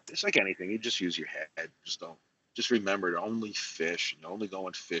 it's like anything. You just use your head. Just remember to only fish, and only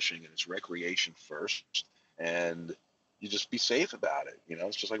going fishing, and it's recreation first, and you just be safe about it.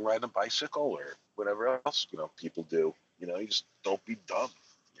 It's just like riding a bicycle or whatever else, people do. You just don't be dumb,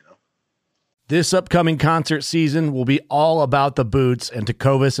 This upcoming concert season will be all about the boots, and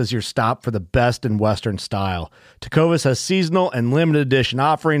Tecovas is your stop for the best in Western style. Tecovas has seasonal and limited edition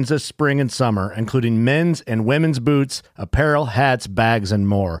offerings this spring and summer, including men's and women's boots, apparel, hats, bags, and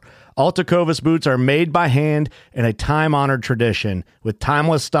more. All Tecovas boots are made by hand in a time-honored tradition with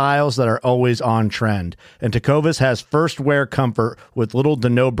timeless styles that are always on trend. And Tecovas has first wear comfort with little to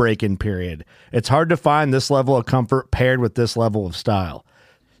no break-in period. It's hard to find this level of comfort paired with this level of style.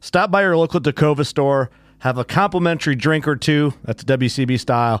 Stop by your local Tecovas store, have a complimentary drink or two, that's WCB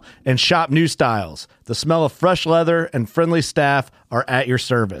style, and shop new styles. The smell of fresh leather and friendly staff are at your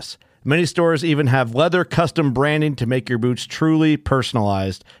service. Many stores even have leather custom branding to make your boots truly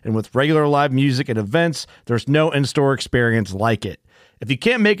personalized. And with regular live music and events, there's no in-store experience like it. If you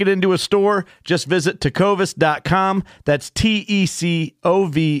can't make it into a store, just visit tecovas.com. That's TECOVAS.com.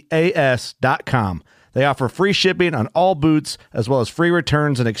 They offer free shipping on all boots, as well as free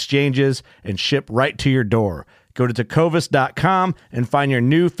returns and exchanges, and ship right to your door. Go to tecovas.com and find your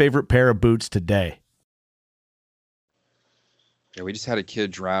new favorite pair of boots today. Yeah, we just had a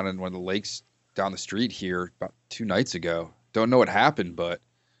kid drown in one of the lakes down the street here about 2 nights ago. Don't know what happened, but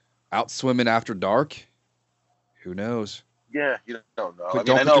out swimming after dark, who knows? Yeah, you don't know. Don't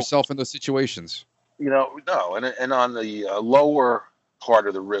put yourself in those situations. No, and on the lower part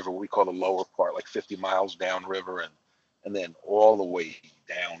of the river, we call the lower part, like 50 miles downriver, and then all the way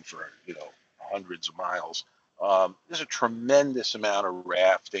down for hundreds of miles. There's a tremendous amount of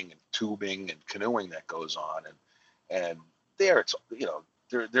rafting and tubing and canoeing that goes on, and there it's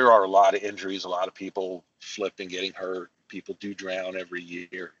there are a lot of injuries, a lot of people flipping, getting hurt. People do drown every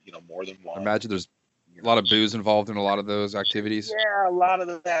year, more than one. I imagine there's a lot of booze involved in a lot of those activities. Yeah, a lot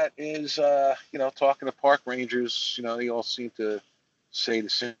of that is talking to park rangers, they all seem to say the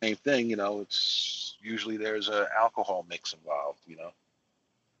same thing. It's usually there's a alcohol mix involved,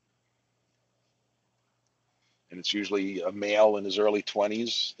 and it's usually a male in his early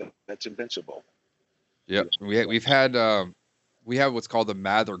 20s that's invincible. Yeah, we have what's called the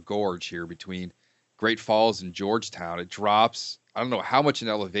Mather Gorge here between Great Falls and Georgetown. It drops, I don't know how much in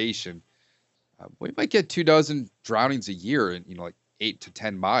elevation. We might get 24 drownings a year in, like 8 to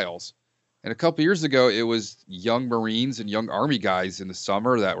 10 miles. And a couple years ago, it was young Marines and young Army guys in the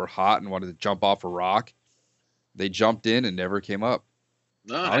summer that were hot and wanted to jump off a rock. They jumped in and never came up.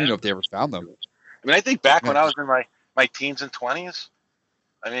 No, I don't even know if they ever found them. I mean, I think back when I was in my teens and 20s,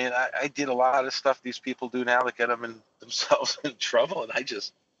 I mean, I did a lot of stuff these people do now that get themselves in trouble, and I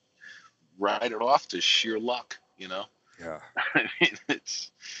just write it off to sheer luck, Yeah. I mean,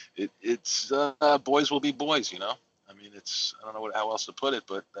 it's boys will be boys, I mean, I don't know how else to put it,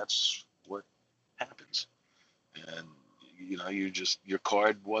 but that's what happens. And your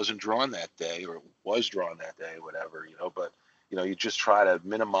card wasn't drawn that day, or was drawn that day, whatever, but you just try to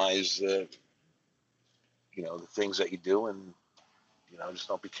minimize the things that you do, and just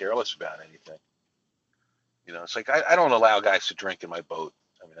don't be careless about anything. It's like I don't allow guys to drink in my boat.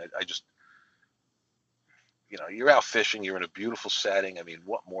 I mean, I just you're out fishing, you're in a beautiful setting. I mean,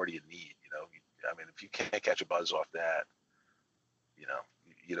 what more do you need? I mean, if you can't catch a buzz off that, you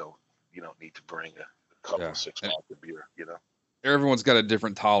don't need to bring a couple of 6 months of beer. Everyone's got a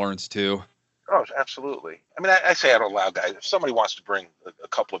different tolerance too. Oh, absolutely. I mean, I say I don't allow guys. If somebody wants to bring a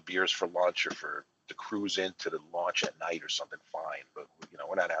couple of beers for lunch or to cruise into the launch at night or something, fine. But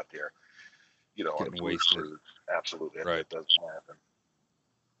we're not out there, on a wasted. Cruise. Absolutely, right. It doesn't happen.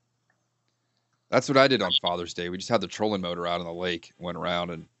 That's what I did on Father's Day. We just had the trolling motor out on the lake, went around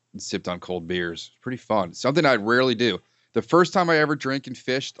and sipped on cold beers. Pretty fun. Something I rarely do. The first time I ever drank and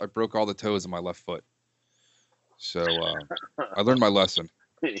fished, I broke all the toes in my left foot. So I learned my lesson.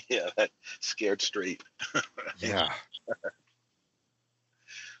 Yeah, that scared straight. Yeah.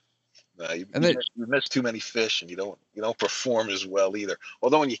 You miss too many fish, and you don't perform as well either.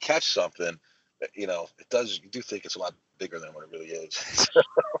 Although when you catch something, you do think it's a lot bigger than what it really is.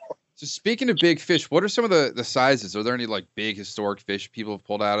 So speaking of big fish, what are some of the sizes? Are there any like big historic fish people have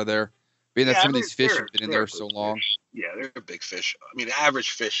pulled out of there? Being that some of these fish have been in there so long. Fish. Yeah, they're big fish. I mean,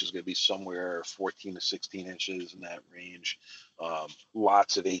 average fish is going to be somewhere 14 to 16 inches in that range.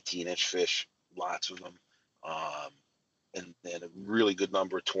 Lots of 18-inch fish, lots of them. And then a really good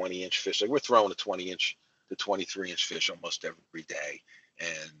number of 20-inch fish. Like we're throwing a 20-inch to 23-inch fish almost every day.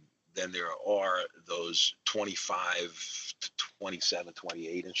 And then there are those 25 to 27,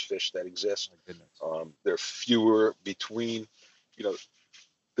 28-inch fish that exist. There are fewer between,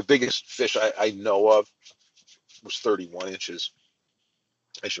 the biggest fish I know of was 31 inches.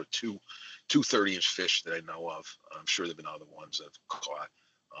 I showed two 30-inch fish that I know of. I'm sure there have been other ones that I've caught.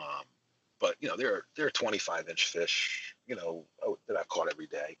 But there are 25-inch fish, that I've caught every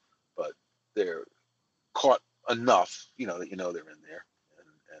day. But they're caught enough, that they're in there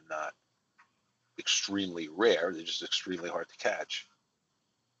and not extremely rare. They're just extremely hard to catch.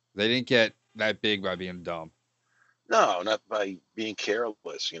 They didn't get that big by being dumb. No, not by being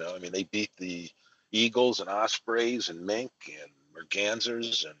careless. I mean, they beat the eagles and ospreys and mink and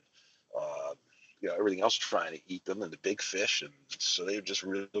mergansers and everything else trying to eat them and the big fish, and so they're just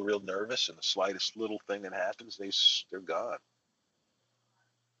real nervous. And the slightest little thing that happens, they're gone.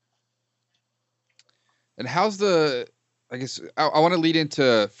 And how's I guess I want to lead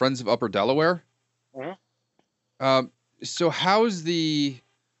into Friends of Upper Delaware. Mm-hmm. So how's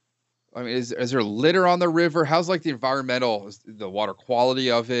is there litter on the river? How's like the the water quality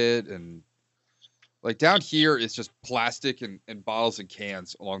of it? And like down here, it's just plastic and bottles and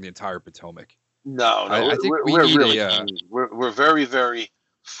cans along the entire Potomac. No, I think we're very, very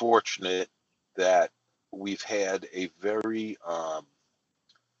fortunate that we've had a very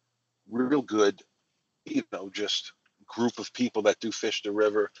real good, just group of people that do fish the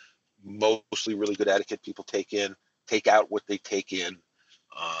river. Mostly really good etiquette. People take out what they take in.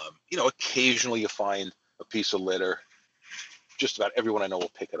 Occasionally you find a piece of litter. Just about everyone I know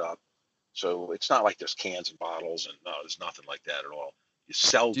will pick it up. So it's not like there's cans and bottles, and no, there's nothing like that at all. You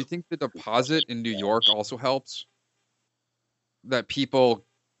sell. Do you think the deposit in New York also helps? That people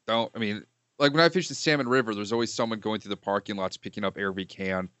don't. I mean, like when I fish the Salmon River, there's always someone going through the parking lots picking up every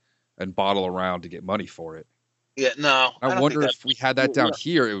can and bottle around to get money for it. Yeah, no. I wonder if we had that down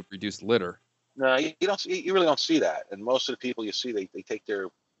here, it would reduce litter. No, you don't. You really don't see that. And most of the people you see, they take their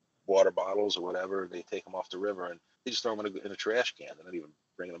water bottles or whatever, they take them off the river and they just throw them in a trash can. They're not even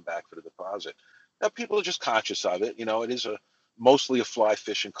bringing them back for the deposit. Now, people are just conscious of it. It is mostly a fly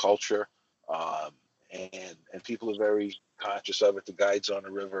fishing culture, and people are very conscious of it. The guides on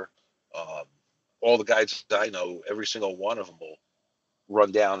the river, all the guides I know, every single one of them will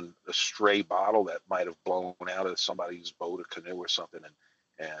run down a stray bottle that might have blown out of somebody's boat or canoe or something,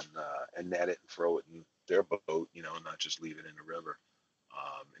 and net it and throw it in their boat, and not just leave it in the river.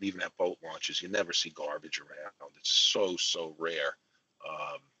 And even at boat launches, you never see garbage around. It's so rare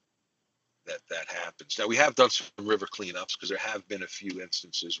that happens. Now, we have done some river cleanups because there have been a few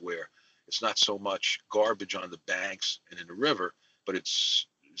instances where it's not so much garbage on the banks and in the river, but it's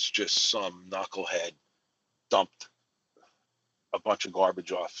just some knucklehead dumped a bunch of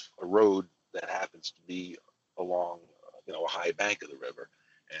garbage off a road that happens to be along, a high bank of the river.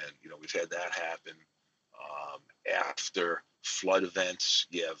 And, we've had that happen. After flood events,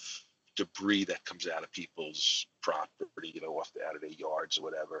 you have debris that comes out of people's property, out of their yards or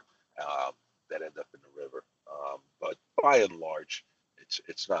whatever, that end up in the river. But by and large,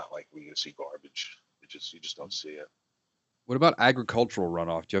 it's not like we see garbage. You just don't see it. What about agricultural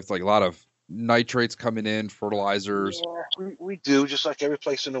runoff? Do you have like a lot of nitrates coming in, fertilizers? Yeah, we do, just like every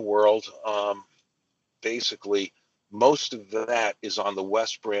place in the world. Basically, most of that is on the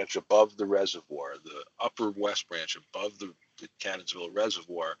West Branch above the reservoir. The upper West Branch above the Cannonsville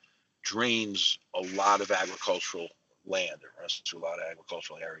Reservoir drains a lot of agricultural land. It runs through a lot of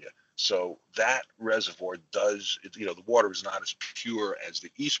agricultural area. So that reservoir the water is not as pure as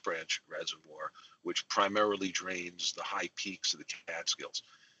the East Branch Reservoir, which primarily drains the high peaks of the Catskills.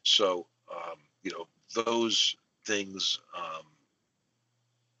 So, those things,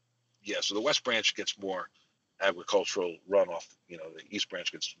 so the West Branch gets more agricultural runoff. The East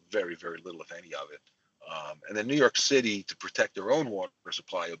Branch gets very, very little, if any of it. And then New York City, to protect their own water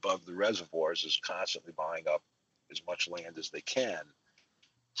supply above the reservoirs, is constantly buying up as much land as they can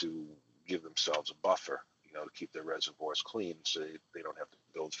to give themselves a buffer, to keep their reservoirs clean, so they don't have to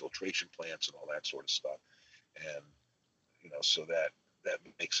build filtration plants and all that sort of stuff. And, so that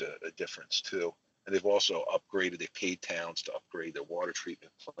makes a difference too. And they've also they paid towns to upgrade their water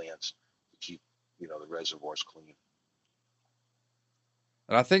treatment plants to keep, the reservoirs clean.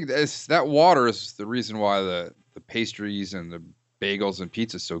 And I think that water is the reason why the pastries and the bagels and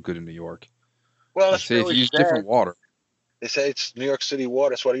pizza so good in New York. Well, They that's say if really you use sad. different water. They say it's New York City water.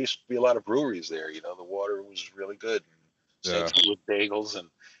 That's why there used to be a lot of breweries there. You know, the water was really good. Same Yeah. thing with bagels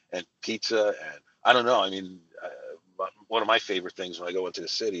and pizza. And I don't know. I mean, one of my favorite things when I go into the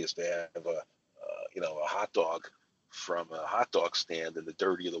city is to have a hot dog from a hot dog stand, and the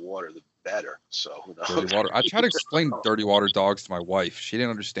dirtier the water, the better. So who knows? Dirty water. I try to explain dirty water dogs to my wife. She didn't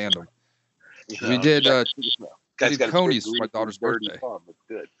understand them. You We know, did. guys We did got a conies big for my daughter's dirty birthday. thumb. It's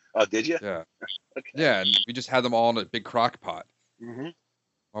good. Oh, did you? Yeah. Okay. Yeah, and we just had them all in a big crock pot. Mm-hmm.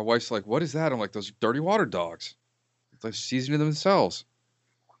 My wife's like, "What is that?" I'm like, "Those are dirty water dogs. They're seasoning themselves."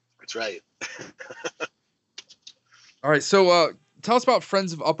 That's right. All right, so tell us about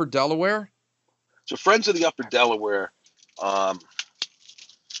Friends of Upper Delaware. So Friends of the Upper Delaware,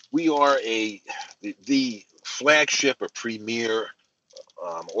 we are the flagship or premier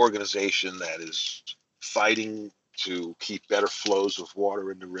organization that is fighting to keep better flows of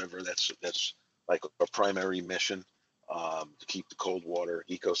water in the river. That's like a primary mission, to keep the cold water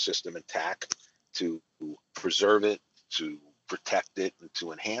ecosystem intact, to preserve it, to protect it, and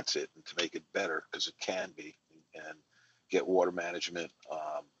to enhance it, and to make it better, because it can be, and get water management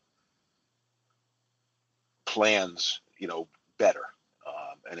plans, better.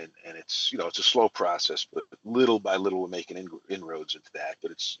 And it's it's a slow process, but little by little we're making inroads into that.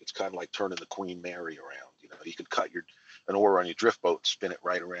 But it's kind of like turning the Queen Mary around. You could cut an oar on your drift boat, spin it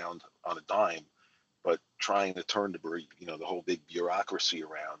right around on a dime, but trying to turn the whole big bureaucracy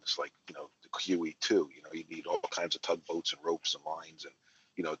around, it's like the QE2. You need all kinds of tugboats and ropes and lines, and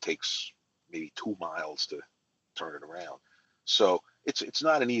it takes maybe 2 miles to turn it around. So it's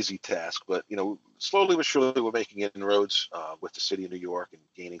not an easy task, but slowly but surely we're making inroads with the city of New York and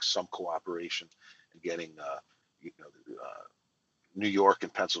gaining some cooperation, and getting New York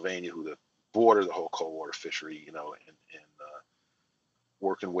and Pennsylvania, who border the whole cold water fishery, and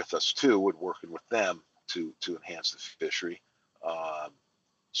working with us too, and working with them to enhance the fishery.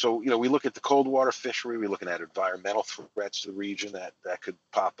 So we look at the cold water fishery. We're looking at environmental threats to the region that could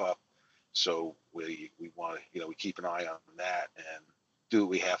pop up. So we want to we keep an eye on that and do what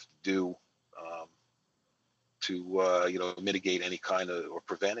we have to do to mitigate any kind of or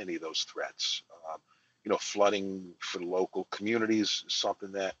prevent any of those threats. Flooding for the local communities is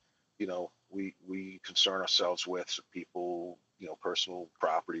something that we concern ourselves with, so people personal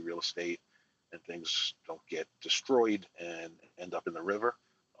property, real estate, and things don't get destroyed and end up in the river,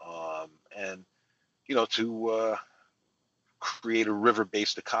 and to create a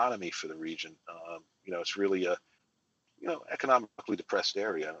river-based economy for the region. It's really a economically depressed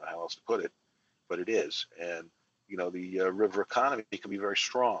area. I don't know how else to put it, but it is. And the river economy can be very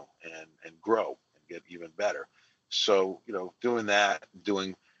strong and grow and get even better. So doing that,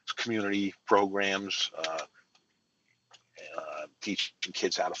 doing community programs, teaching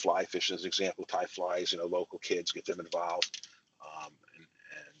kids how to fly fish, as an example, tie flies. Local kids, get them involved,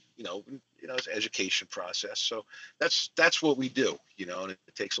 and it's an education process. So that's what we do, and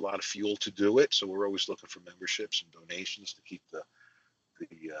it takes a lot of fuel to do it. So we're always looking for memberships and donations to keep the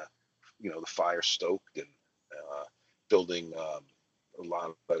fire stoked, and building a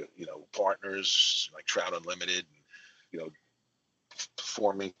lot of partners like Trout Unlimited, and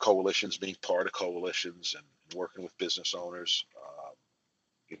forming coalitions, being part of coalitions, and working with business owners,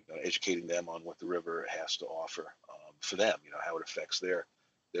 educating them on what the river has to offer for them, how it affects their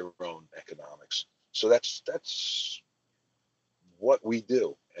own economics. So that's what we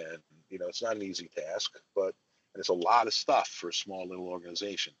do. And it's not an easy task, and it's a lot of stuff for a small little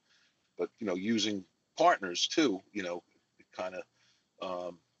organization. But using partners too, it kind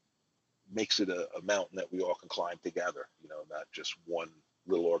of makes it a mountain that we all can climb together, not just one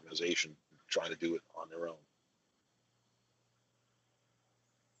little organization trying to do it on their own.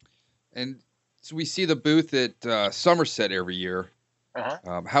 And so we see the booth at Somerset every year.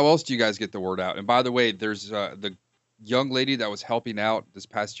 Uh-huh. How else do you guys get the word out? And by the way, there's the young lady that was helping out this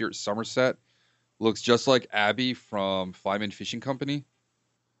past year at Somerset looks just like Abby from Flyman Fishing Company.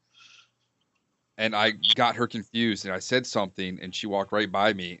 And I got her confused, and I said something, and she walked right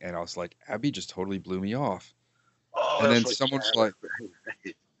by me, and I was like, Abby just totally blew me off. Oh, And then that's someone's like,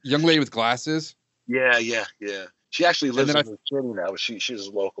 young lady with glasses. yeah. She actually lives then in the city now. She's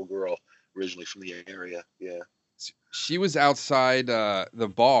a local girl, originally from the area. Yeah. She was outside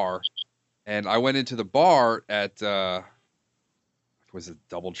the bar, and I went into the bar at was it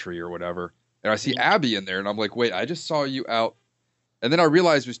Doubletree or whatever, and I see Abby in there, and I'm like, wait, I just saw you out. And then I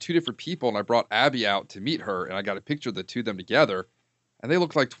realized it was two different people, and I brought Abby out to meet her, and I got a picture of the two of them together, and they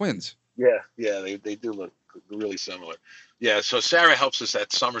look like twins. Yeah, they do look really similar. Yeah, so Sarah helps us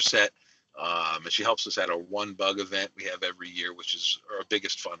at Somerset And she helps us at our One Bug event we have every year, which is our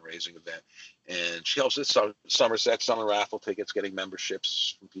biggest fundraising event. And she helps us Somerset summer raffle tickets, getting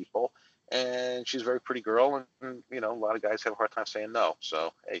memberships from people. And she's a very pretty girl, and a lot of guys have a hard time saying no.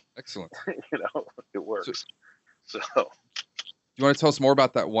 So hey, Excellent. it works. So you want to tell us more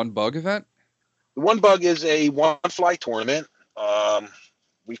about that One Bug event? the One Bug is a one fly tournament.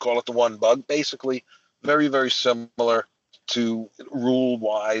 We call it the One Bug. Basically, very, very similar to rule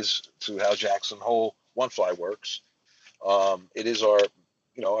wise to how Jackson Hole One Fly works. It is our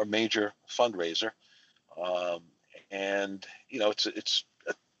major fundraiser, and it's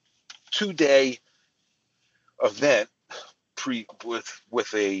a 2-day event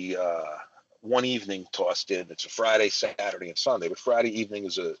with a one evening tossed in. It's a Friday, Saturday, and Sunday. But Friday evening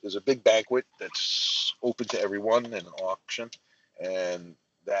is a big banquet that's open to everyone and an auction, and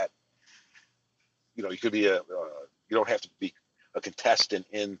that you could be you don't have to be a contestant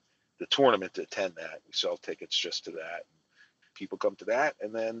in the tournament to attend that. We sell tickets just to that. People come to that,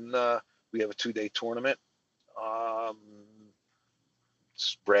 and then we have a 2-day tournament.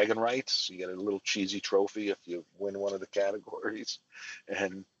 It's bragging rights. You get a little cheesy trophy if you win one of the categories,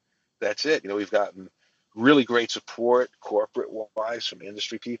 and that's it. We've gotten really great support corporate-wise from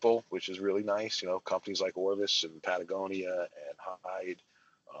industry people, which is really nice. Companies like Orvis and Patagonia and Hyde.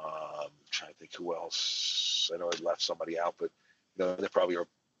 Trying to think who else. I know I left somebody out, but they probably are,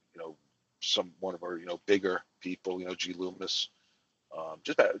 one of our bigger people. G. Loomis.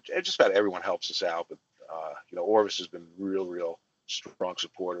 Just about everyone helps us out, but Orvis has been real strong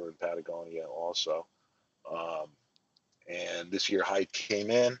supporter in Patagonia also. And this year Hyde came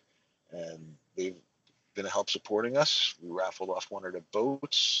in, and they've been a help supporting us. We raffled off one of the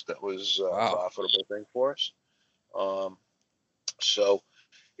boats. That was a profitable thing for us. So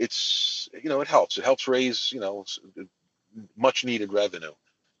it's it helps. It helps raise much needed revenue.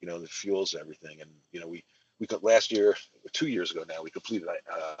 That fuels everything. And we got last year, 2 years ago now, we completed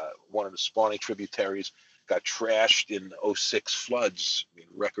one of the spawning tributaries. Got trashed in 06 floods,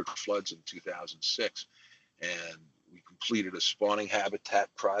 record floods in 2006, and we completed a spawning habitat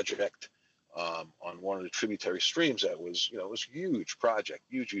project on one of the tributary streams. That was it was a huge project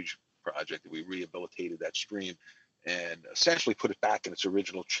that we rehabilitated that stream and essentially put it back in its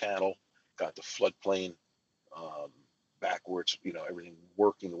original channel, got the floodplain backwards, everything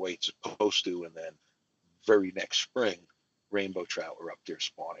working the way it's supposed to, and then very next spring, rainbow trout were up there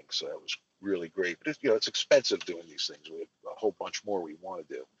spawning. So that was really great. But it's expensive doing these things. We have a whole bunch more we want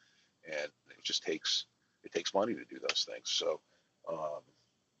to do, and it just takes money to do those things. So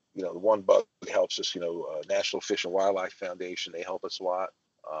the One Bug helps us. National Fish and Wildlife Foundation, they help us a lot.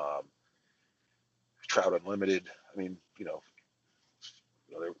 Trout Unlimited,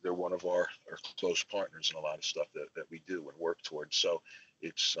 they're one of our close partners in a lot of stuff that we do and work towards. So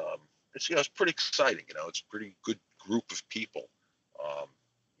it's pretty exciting. It's a pretty good group of people.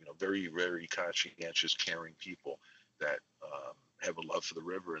 Very, very conscientious, caring people that have a love for the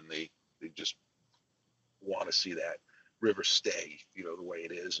river, and they just want to see that river stay, the way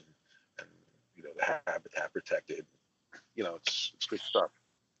it is, and the habitat protected. It's good stuff.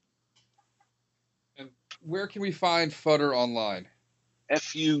 And where can we find Fudder online?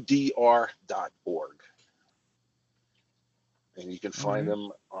 FUDR.org. And you can find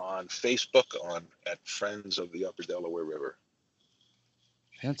them on Facebook at Friends of the Upper Delaware River.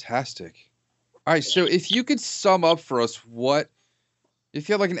 Fantastic. All right, so if you could sum up for us if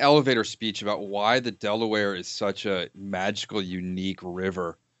you had like an elevator speech about why the Delaware is such a magical, unique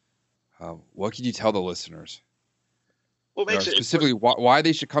river, what could you tell the listeners? Well, makes it specifically why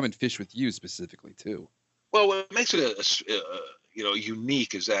they should come and fish with you specifically too. Well, what makes it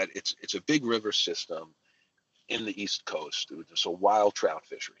unique is that it's a big river system in the East Coast. It's a wild trout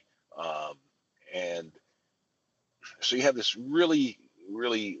fishery, and so you have this really,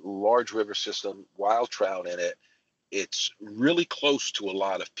 really large river system, wild trout in it. It's really close to a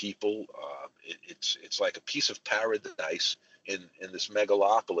lot of people. It's like a piece of paradise in this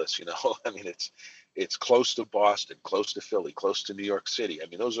megalopolis. It's close to Boston, close to Philly, close to New York City.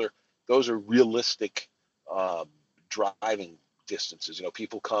 Those are realistic driving distances.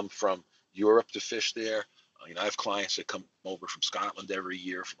 People come from Europe to fish there. I have clients that come over from Scotland every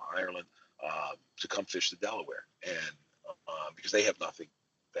year, from Ireland, to come fish the Delaware, and because they have nothing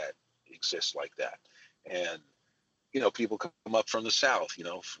that exists like that. And people come up from the south,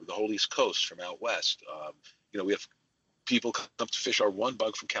 from the whole East Coast, from out west. We have people come to fish our One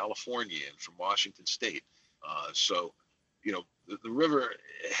Bug from California and from Washington State. So the river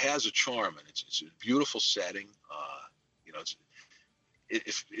has a charm, and it's a beautiful setting.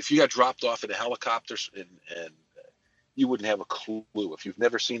 If you got dropped off in a helicopter and you wouldn't have a clue. If you've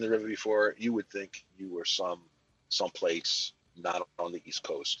never seen the river before, you would think you were someplace not on the East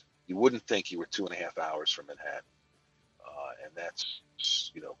Coast. You wouldn't think you were 2.5 hours from Manhattan, and that's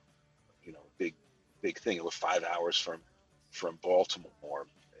big thing. It was 5 hours from Baltimore,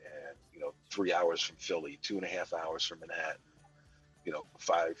 and 3 hours from Philly, 2.5 hours from Manhattan.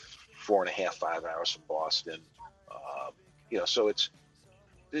 4.5, 5 hours from Boston. So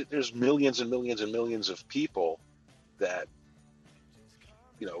there's millions and millions and millions of people that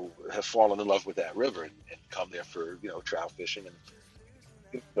have fallen in love with that river and come there for trout fishing and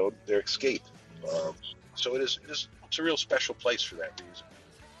their escape. So it's a real special place for that reason.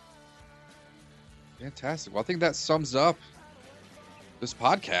 Fantastic. Well, I think that sums up this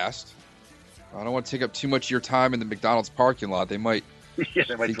podcast. I don't want to take up too much of your time in the McDonald's parking lot. They might think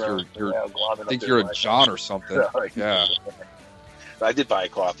you're a John or something. Yeah. I did buy a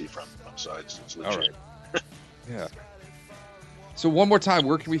coffee from them, so it's legit. All right. Yeah. So one more time,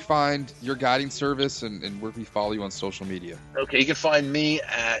 where can we find your guiding service and where can we follow you on social media? Okay, you can find me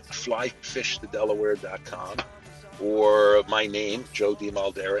at flyfishthedelaware.com or my name, Joe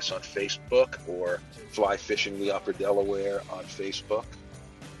DiMalderis, on Facebook, or Fly Fishing the Upper Delaware on Facebook,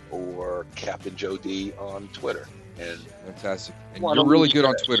 or Captain Joe D on Twitter. And fantastic. And you're really good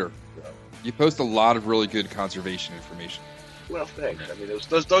on Twitter. You post a lot of really good conservation information. Well, thanks. I mean,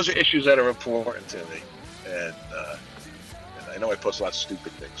 those are issues that are important to me, and I know I post a lot of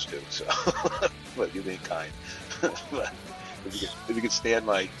stupid things too. So, but you're being kind. But if you can stand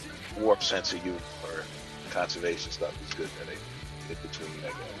my warped sense of humor, conservation stuff is good that I get between. I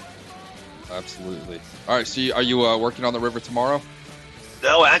guess. Absolutely. All right. So, are you working on the river tomorrow?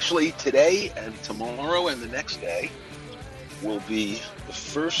 No, actually, today and tomorrow and the next day will be the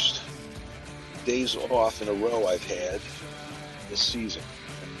first days off in a row I've had this season.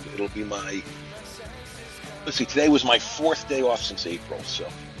 And it'll be today was my 4th day off since April, so.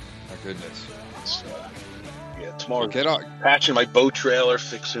 My goodness. It's, tomorrow get on. Patching my boat trailer,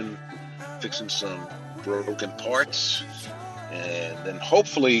 fixing some broken parts, and then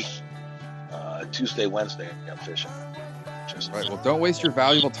hopefully Tuesday, Wednesday I'm fishing. Right. Well, don't waste your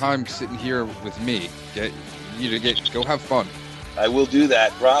valuable time sitting here with me. Go have fun. I will do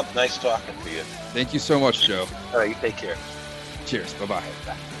that. Rob, nice talking to you. Thank you so much, Joe. All right, you take care. Cheers. Bye-bye.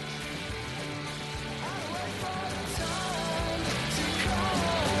 Bye.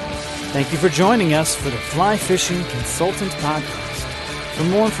 Thank you for joining us for the Fly Fishing Consultant Podcast. For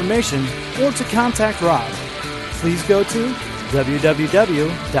more information or to contact Rob, please go to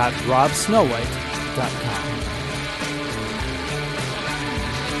www.robsnowhite.com.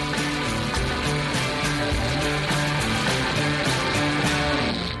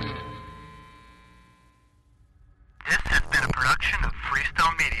 This has been a production of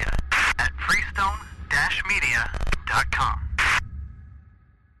Freestone Media at freestone-media.com.